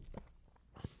 people.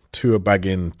 2 are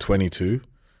bagging 22.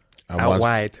 And Out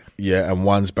wide. Yeah, and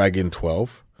one's bagging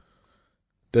 12.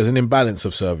 There's an imbalance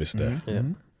of service there. Mm-hmm. Yeah.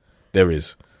 There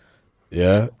is.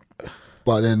 Yeah.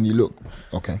 But then you look...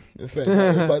 Okay.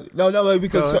 But no,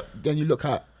 because then you look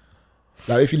at...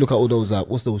 Like, if you look at all those...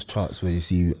 what's those charts where you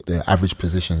see the average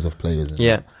positions of players?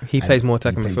 He plays more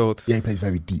attacking midfield. Yeah, he plays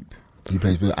very deep. He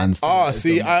plays with I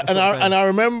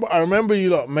remember you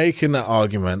lot making that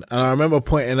argument, and I remember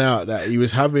pointing out that he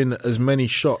was having as many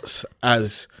shots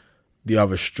as the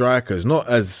other strikers, not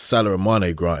as Salah and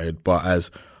Mane, granted, but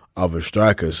as other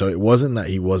strikers. So it wasn't that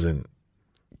he wasn't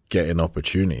getting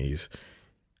opportunities;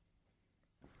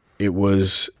 it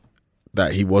was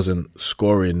that he wasn't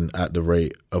scoring at the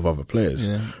rate of other players,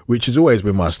 which has always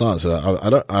been my stance.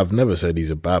 I've never said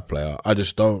he's a bad player. I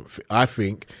just don't. I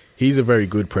think he's a very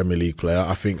good Premier League player.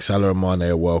 I think Salah and Mane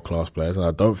are world-class players, and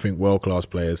I don't think world-class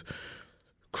players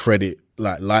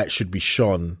light should be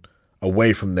shone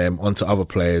away from them onto other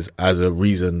players as a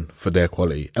reason for their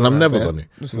quality. And I'm never going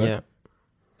to. Yeah.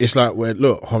 It's like,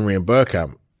 Henry and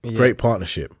Bergkamp, great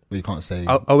partnership. But you can't say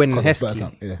Owen and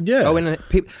Heskey. Yeah. Owen and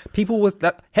people with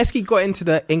that. Heskey got into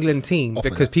the England team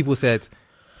because people said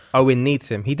Owen needs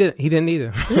him. He didn't need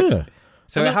him. Yeah.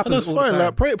 So it happens. And that's all fine. the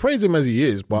time. Like, praise him as he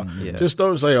is, but just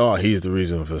don't say, he's the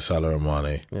reason for Salah and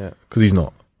Mane. Yeah. Because he's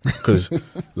not. Because,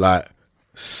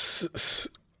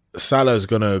 Salah's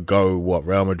going to go,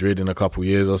 Real Madrid in a couple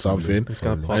years or something. And he's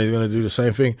going to do the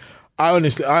same thing. I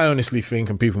honestly think,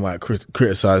 and people might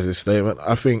criticise this statement,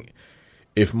 I think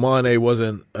if Mane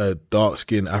wasn't a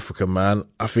dark-skinned African man,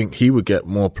 I think he would get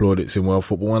more plaudits in world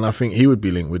football, and I think he would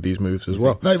be linked with these moves as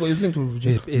well. No, but he's linked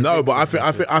with... No, but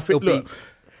I think look...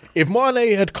 If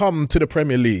Mane had come to the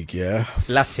Premier League,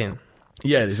 Latin.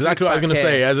 Yeah, that's exactly what I was going to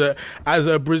say. As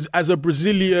a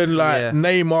Brazilian,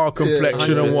 Neymar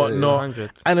complexion and whatnot,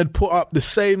 100. and had put up the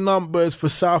same numbers for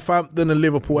Southampton and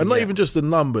Liverpool, and not even just the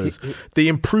numbers, the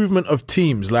improvement of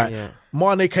teams.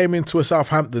 Mane came into a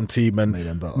Southampton team and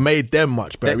made them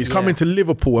much better. He's come into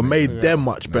Liverpool and made them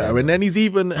much better, and then he's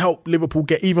even helped Liverpool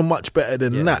get even much better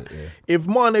than that. Yeah. If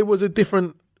Mane was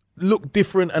looked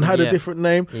different and had a different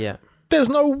name, there's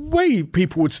no way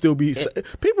people would still be...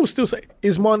 People still say,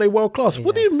 is Mane world class?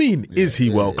 What do you mean, is he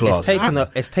world class?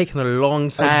 It's taken a long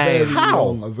time.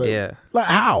 How?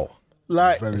 How?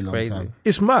 It's crazy. Time.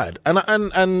 It's mad.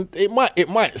 And it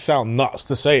might sound nuts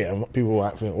to say it, and people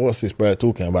might think, what's this bird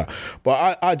talking about?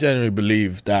 But I genuinely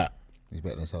believe that... He's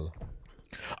better than Salah.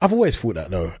 I've always thought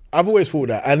that, though.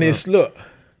 And it's, look,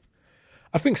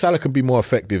 I think Salah can be more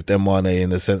effective than Mane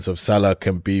in the sense of Salah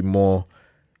can be more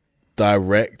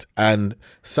direct, and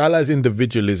Salah's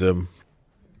individualism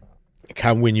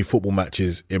can win you football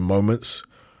matches in moments,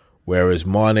 whereas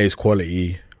Mane's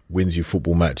quality wins you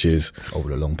football matches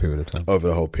over a long period of time, over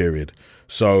the whole period.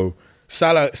 So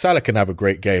Salah can have a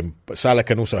great game, but Salah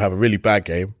can also have a really bad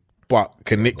game, but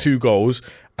can nick 2 goals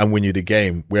and win you the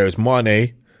game, whereas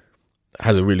Mane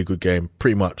has a really good game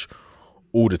pretty much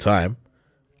all the time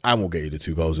and will get you the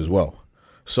 2 goals as well.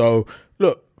 So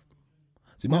look,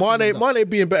 Mane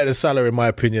being better than Salah, in my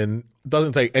opinion,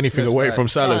 doesn't take anything away from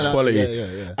Salah's quality.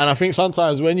 Yeah. And I think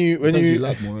sometimes when you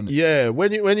like more, innit?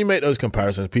 when you make those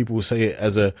comparisons, people will say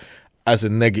it as a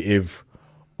negative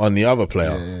on the other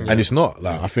player, and it's not.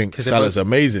 Like I think Salah's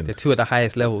amazing. They're two at the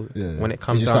highest level when it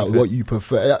comes it's down just like to what you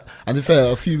prefer. And to be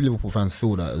fair, a few Liverpool fans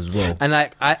feel that as well. And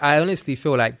like I honestly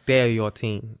feel like they're your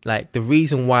team. Like the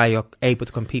reason why you're able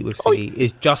to compete with City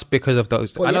is just because of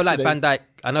those. Well, I know like Van Dijk.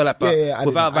 I know like, but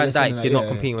without Van Dijk, you're not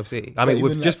competing with City. I mean,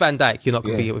 with just Van Dijk, you're not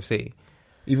competing with City.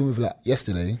 Even with like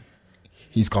yesterday,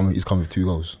 he's come with 2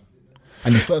 goals.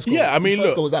 And his first goal,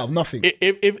 look, goal was out of nothing.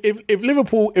 If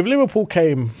Liverpool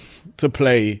came to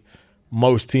play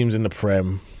most teams in the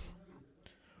Prem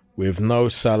with no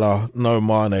Salah, no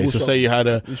Mane, so say you had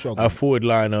a forward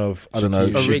line of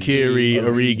Shaqiri,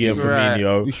 Origi, and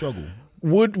Firmino, we struggle.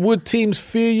 Would teams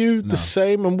fear you the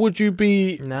same, and would you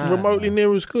be remotely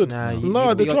near as good?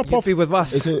 The drop off. Be with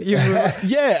us.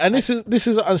 And this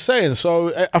is what I'm saying.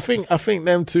 So I think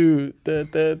them two, they're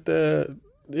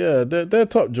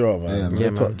top draw, man.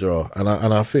 They're top draw, and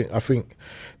I think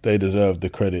they deserve the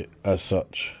credit as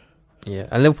such. Yeah,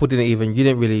 and Liverpool you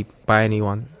didn't really buy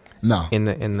anyone. No. In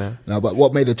the No, but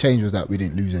what made the change was that we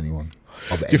didn't lose anyone.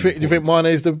 Do you think Mane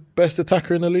is the best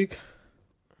attacker in the league?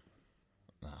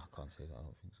 No, I can't say that. I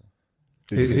don't think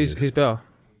so. Who's better?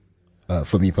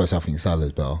 For me personally, I think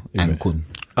Salah's better. And Kun.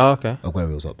 Oh, okay.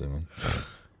 Aguero's up there, man.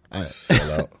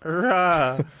 Sell out.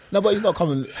 No, but he's not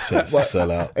coming.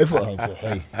 Sell out. Hey.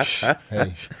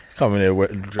 Coming here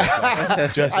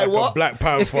dressed like a Black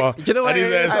Panther. You know what?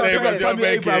 I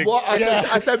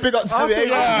said big up Tammy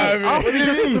Abraham. After you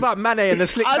just talked about Mane and the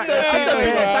slick back.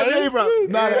 Tammy Abraham.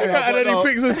 And then he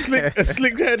picks a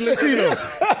slick head Latino.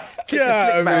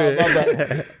 Yeah,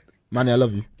 Mane, I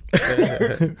love you.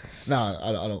 Nah,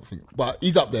 I don't think. But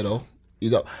he's up there though.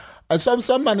 He's up. And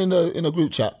some man in a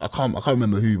group chat, I can't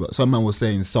remember who, but some man was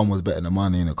saying Son was better than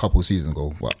Mane a couple of seasons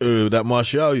ago. What? That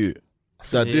Martial,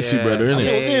 that Dissu brother, isn't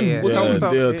it?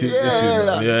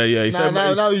 Yeah. He said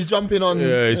now he's jumping on.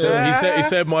 Yeah, he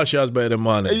said Martial's better than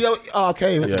Mane.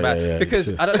 Okay,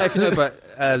 because I don't know if you know, but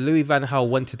Louis van Gaal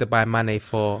wanted to buy Mane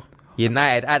for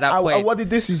United at that point. What did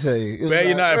Dissu say? Where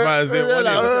United fans didn't want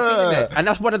him. And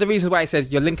that's one of the reasons why he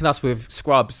said you're linking us with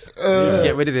scrubs to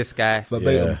get rid of this guy.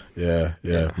 Yeah.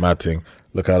 Mad thing.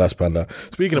 Look how that's panned out.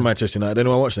 Speaking of Manchester United, did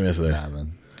anyone watch them yesterday? Nah,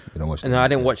 man. No, I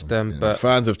didn't watch them, but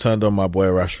fans have turned on my boy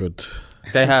Rashford.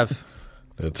 They have.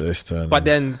 But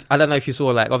then I don't know if you saw,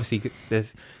 like, obviously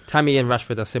there's Tammy and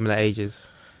Rashford are similar ages.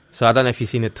 So I don't know if you've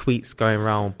seen the tweets going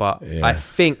around, but I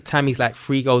think Tammy's like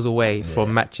 3 goals away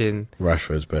from matching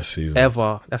Rashford's best season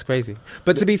ever. That's crazy.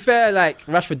 But to be fair, like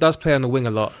Rashford does play on the wing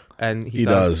a lot, and he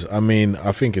does. I mean,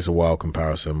 I think it's a wild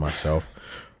comparison myself.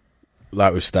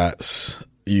 Like with stats,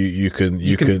 you can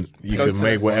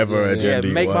make whatever agenda.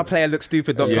 Make you my want. player look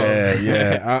stupid.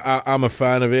 I'm a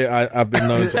fan of it. I've been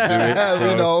known to do it.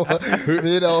 So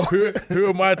we know. Who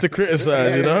am I to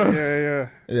criticize? You know?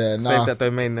 Yeah. Save that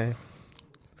domain name.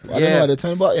 I don't know how to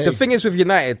turn, but the thing is with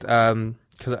United,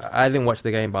 because I didn't watch the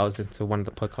game, but I was into one of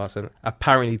the podcasts, and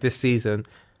apparently this season,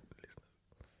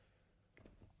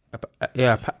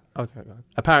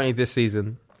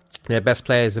 their best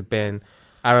players have been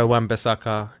Aaron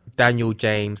Wan-Bissaka, Daniel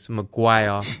James,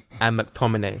 Maguire, and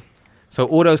McTominay. So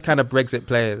all those kind of Brexit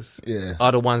players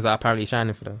are the ones that are apparently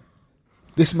shining for them.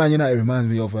 This Man United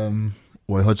reminds me of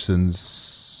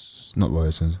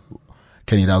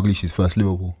Kenny Dalglish's first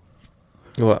Liverpool.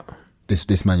 What?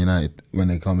 This Man United, when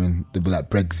they come in, they'll be like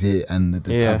Brexit and the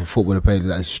type of football they play,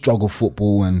 like struggle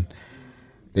football, and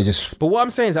they just... But what I'm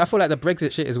saying is I feel like the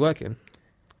Brexit shit is working.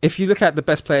 If you look at the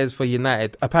best players for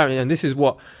United, apparently, and this is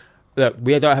what... Look,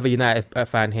 we don't have a United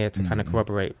fan here to kind of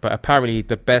corroborate, but apparently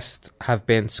the best have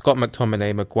been Scott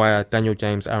McTominay, Maguire, Daniel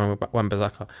James, Aaron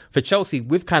Wan-Bissaka. For Chelsea,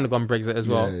 we've kind of gone Brexit as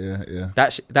well. Yeah.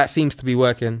 That seems to be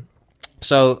working.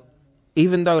 So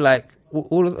even though like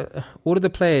all of the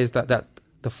players that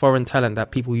the foreign talent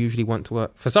that people usually want to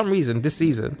work, for some reason this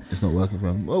season it's not working for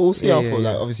them. Well, we'll see how.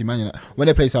 Like obviously, Man United, when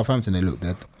they play Southampton, they look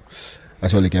dead.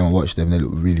 That's the only game I watched them. They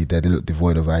look really dead. They look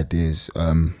devoid of ideas.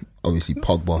 Obviously,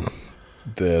 Pogba.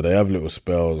 They have little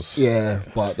spells. Yeah,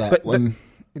 but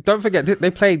don't forget they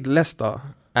played Leicester,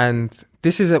 and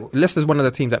Leicester's one of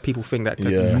the teams that people think that could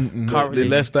currently the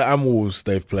Leicester and Wolves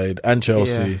they've played, and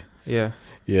Chelsea. Yeah.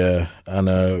 And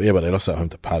but they lost at home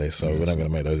to Palace, so we're not going to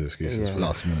make those excuses.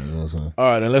 Last minute also. All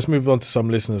right, then let's move on to some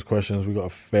listeners' questions. We've got a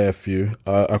fair few.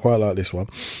 I quite like this one.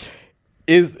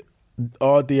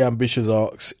 RD Ambitious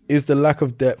asks, is the lack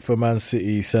of depth for Man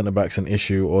City centre-backs an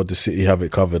issue, or does City have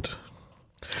it covered?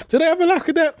 Do they have a lack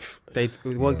of depth? They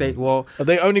Have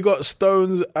they only got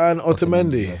Stones and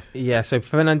Otamendi? yeah. So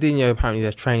Fernandinho apparently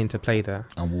they're training to play there.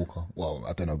 And Walker. Well,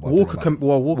 I don't know. But Walker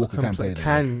Walker can play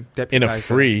deputise In a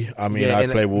free, I mean,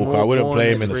 I'd play Walker. I wouldn't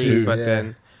play him in a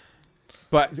two.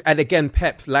 And again,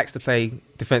 Pep likes to play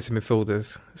defensive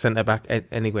midfielders, centre back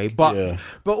anyway. But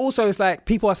also it's like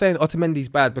people are saying Otamendi's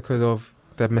bad because of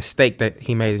the mistake that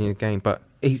he made in the game, but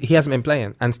he hasn't been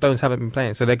playing, and Stones haven't been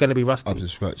playing, so they're going to be rusty. Up to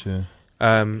scratch, yeah.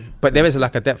 But there is a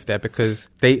lack of depth there because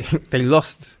they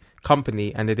lost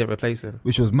Company and they didn't replace him,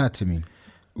 which was mad to me.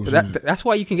 But that's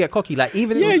why you can get cocky. Like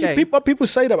even in the game, people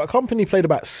say that, but Company played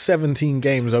about 17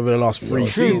 games over the last 3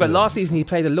 seasons. True, but last season he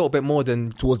played a little bit more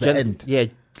than towards the end. Yeah,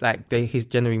 like he's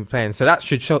genuinely playing. So that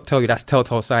should tell you that's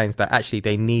telltale signs that actually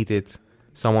they needed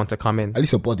someone to come in. At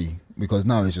least a body, because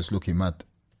now it's just looking mad.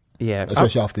 Yeah,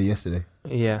 especially after yesterday.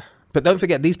 Yeah, but don't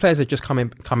forget these players are just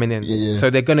coming in, so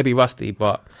they're going to be rusty.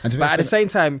 But at the same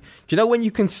time, do you know when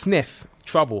you can sniff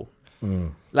trouble?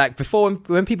 Like before,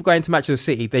 when people go into matches with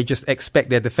City, they just expect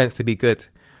their defense to be good.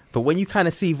 But when you kind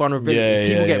of see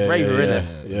vulnerability, people get braver in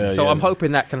it. So I'm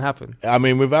hoping that can happen. I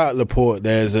mean, without Laporte,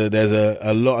 there's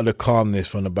a lot of the calmness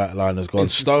from the back line has gone.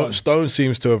 Stone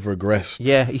seems to have regressed.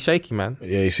 Yeah, he's shaky, man.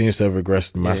 Yeah, he seems to have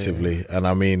regressed massively. And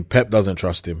I mean, Pep doesn't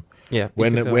trust him. Yeah,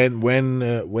 when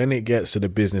it gets to the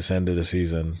business end of the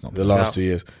season, the last 2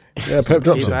 years, Pep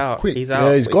drops him. Quick. He's out.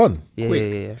 Yeah, he's gone. Yeah.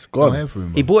 He's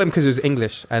gone. He bought him because it was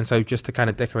English, and so just to kind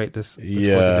of decorate this.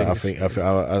 I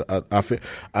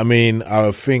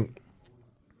think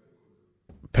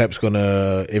Pep's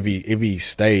gonna if he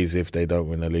stays, if they don't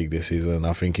win the league this season,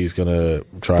 I think he's gonna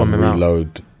try and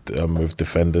reload with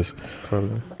defenders.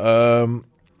 Probably.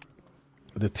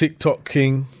 The TikTok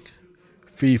king,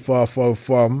 FIFA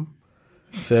Fofum,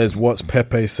 says, what's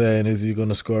Pepe saying? Is he going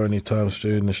to score any time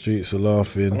soon? The streets are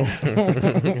laughing.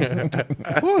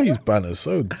 His banner's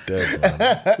so dead,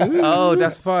 man. Oh,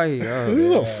 that's funny. This is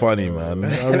not funny, man.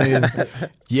 I mean,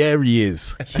 yeah, he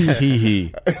is.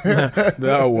 He.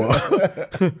 Now what?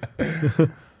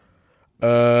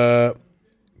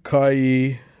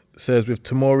 Kai says, with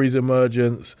Tomori's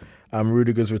emergence and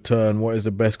Rudiger's return, what is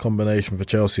the best combination for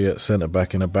Chelsea at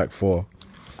centre-back in a back four?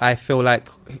 I feel like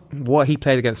what he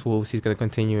played against Wolves, he's going to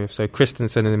continue with. So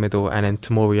Christensen in the middle and then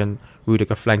Tomori and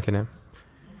Rudiger flanking him.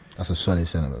 That's a solid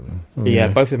centre-back. Yeah,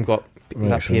 both of them got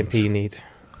that PMP you need.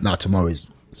 Nah, Tomori's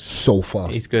so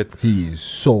fast. He's good. He is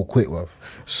so quick, bro.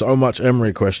 So much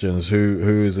Emery questions.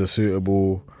 Who is a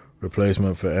suitable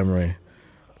replacement for Emery?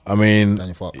 I mean,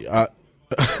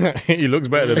 he looks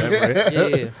better than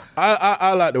Emery. Yeah.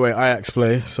 I like the way Ajax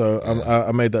play, so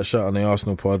I made that shot on the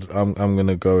Arsenal pod. I'm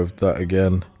gonna go with that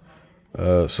again.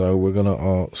 So we're gonna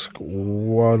ask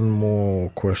one more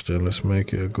question. Let's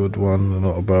make it a good one,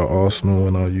 not about Arsenal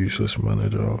and our useless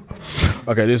manager.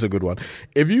 Okay, this is a good one.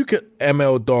 If you could,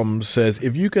 ML Dom says,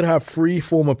 if you could have 3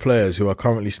 former players who are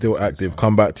currently still active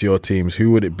come back to your teams,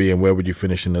 who would it be and where would you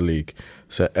finish in the league?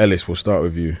 So Ellis, we'll start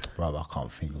with you. Bro, I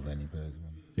can't think of any players.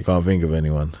 You can't think of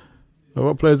anyone.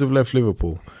 What players have left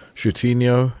Liverpool?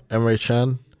 Coutinho, Emre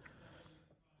Can.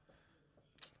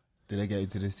 Did they get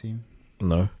into this team?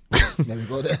 No. There we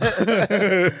go.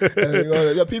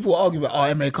 Yeah, people argue about,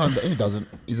 Emre Can. He doesn't.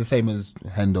 He's the same as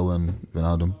Hendo and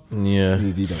Wijnaldum. Yeah.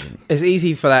 He doesn't. It's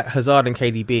easy for like Hazard and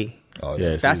KDB. Oh,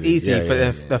 yeah. That's easy. For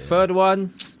the third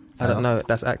one, I don't know.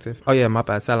 That's active. Oh yeah, my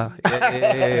bad, Salah.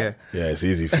 Yeah. Yeah, it's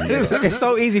easy for you. It's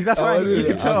so easy. That's why you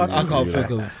can tell. I can't think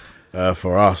of.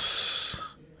 For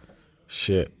us,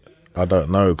 shit, I don't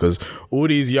know, because all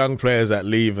these young players that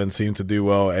leave and seem to do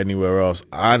well anywhere else,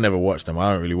 I never watched them.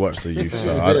 I don't really watch the youth,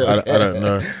 so I don't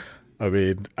know. I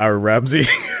mean, Aaron Ramsey.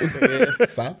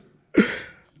 Fab.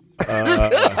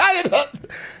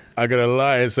 I'm going to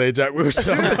lie and say Jack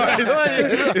Wilshere.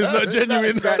 It's not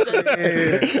genuine.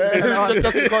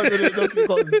 Just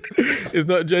because. It's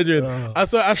not genuine. I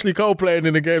saw Ashley Cole playing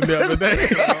in the game the other day.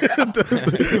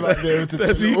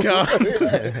 Does he count?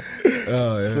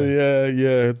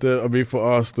 So I mean, for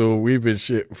Arsenal, we've been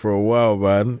shit for a while,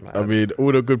 man. I mean,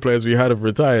 all the good players we had have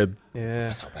retired.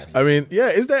 Yeah. I mean,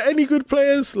 is there any good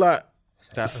players like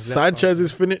Sanchez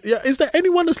is finished? Yeah, is there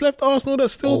anyone that's left Arsenal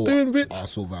that's still doing bits? I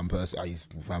saw Van Persie.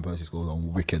 Van Persie scored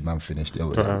on wicked man finished.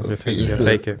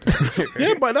 Take it.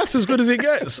 Yeah, but that's as good as it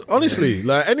gets. Honestly,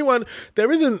 like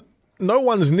no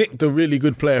one's nicked a really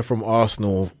good player from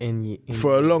Arsenal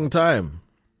for a long time.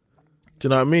 Do you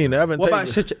know what I mean? They haven't. What about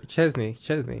Chesney?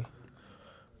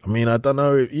 I mean, I don't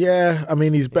know. Yeah, I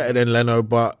mean, he's better than Leno,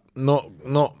 but not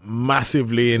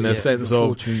massively in the sense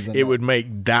of it would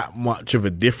make that much of a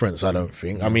difference, I don't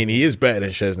think. I mean, he is better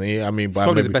than Chesney. I mean, it's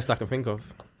probably the best I can think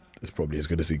of. It's probably as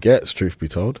good as he gets, truth be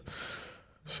told.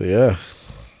 So, yeah.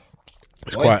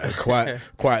 It's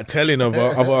quite telling of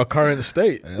our current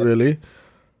state, really.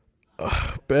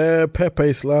 Bare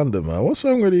Pepe slander, man. What's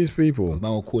wrong with these people?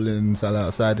 Man, we're calling Salah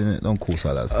outside, innit? Don't call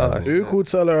Salah outside. Who called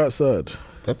Salah outside?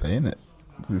 Pepe, innit?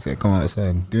 He said, come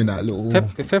outside. Doing that little...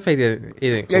 Pepe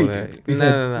didn't call it.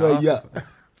 No. Yeah.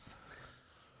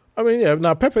 I mean, yeah,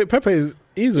 no, Pepe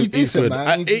he's decent, good.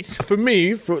 man. For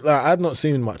me, I'd not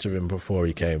seen much of him before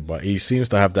he came, but he seems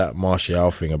to have that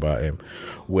Martial thing about him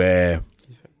where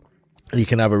he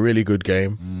can have a really good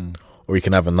game or he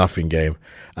can have a nothing game.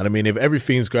 And I mean, if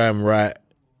everything's going right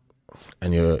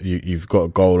and you've got a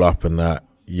goal up and that,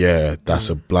 yeah, that's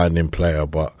a blinding player.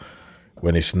 But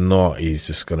when it's not, he's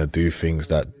just going to do things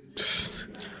that...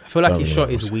 I feel like his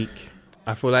shot is weak.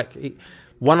 I feel like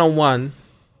one-on-one,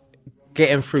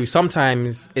 getting through,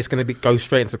 sometimes it's going to go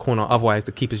straight into the corner. Otherwise,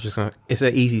 the keeper's just going to... It's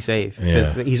an easy save.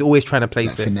 Because he's always trying to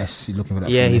place it. Finesse. He's looking for that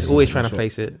he's always trying to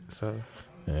place it. So,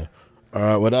 yeah. All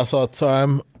right, well, that's our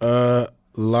time.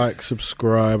 Like,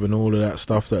 subscribe, and all of that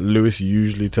stuff that Lewis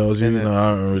usually tells you. No,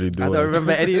 I don't really do it. I don't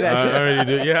remember any of that shit. I really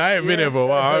do. Yeah, I ain't been here for a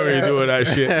while. I don't really do all that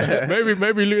shit.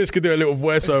 Maybe Lewis could do a little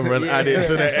voiceover and add it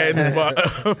to the end. But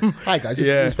hi guys,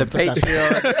 it's the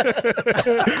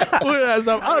Patreon. All of that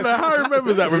stuff. I don't know how I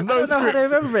remember that with no script. I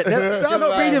don't remember it. They're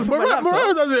not reading from my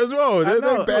Morel does it as well.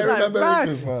 They remember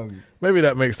everything. Maybe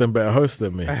that makes them better hosts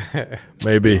than me.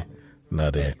 Maybe. No,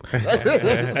 they ain't.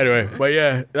 Anyway, but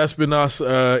yeah, that's been us.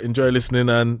 Enjoy listening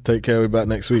and take care. We'll be back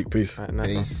next week. Peace. Right, nice.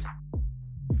 Peace.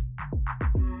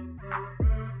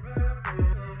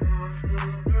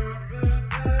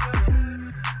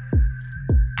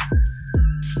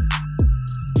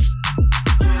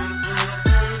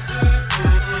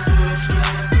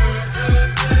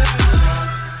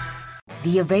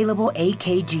 The available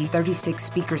AKG 36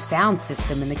 speaker sound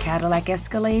system in the Cadillac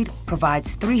Escalade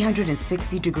provides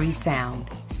 360-degree sound,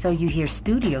 so you hear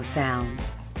studio sound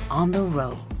on the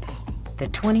road. The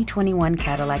 2021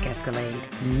 Cadillac Escalade.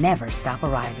 Never stop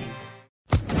arriving.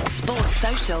 Sports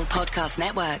Social Podcast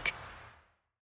Network.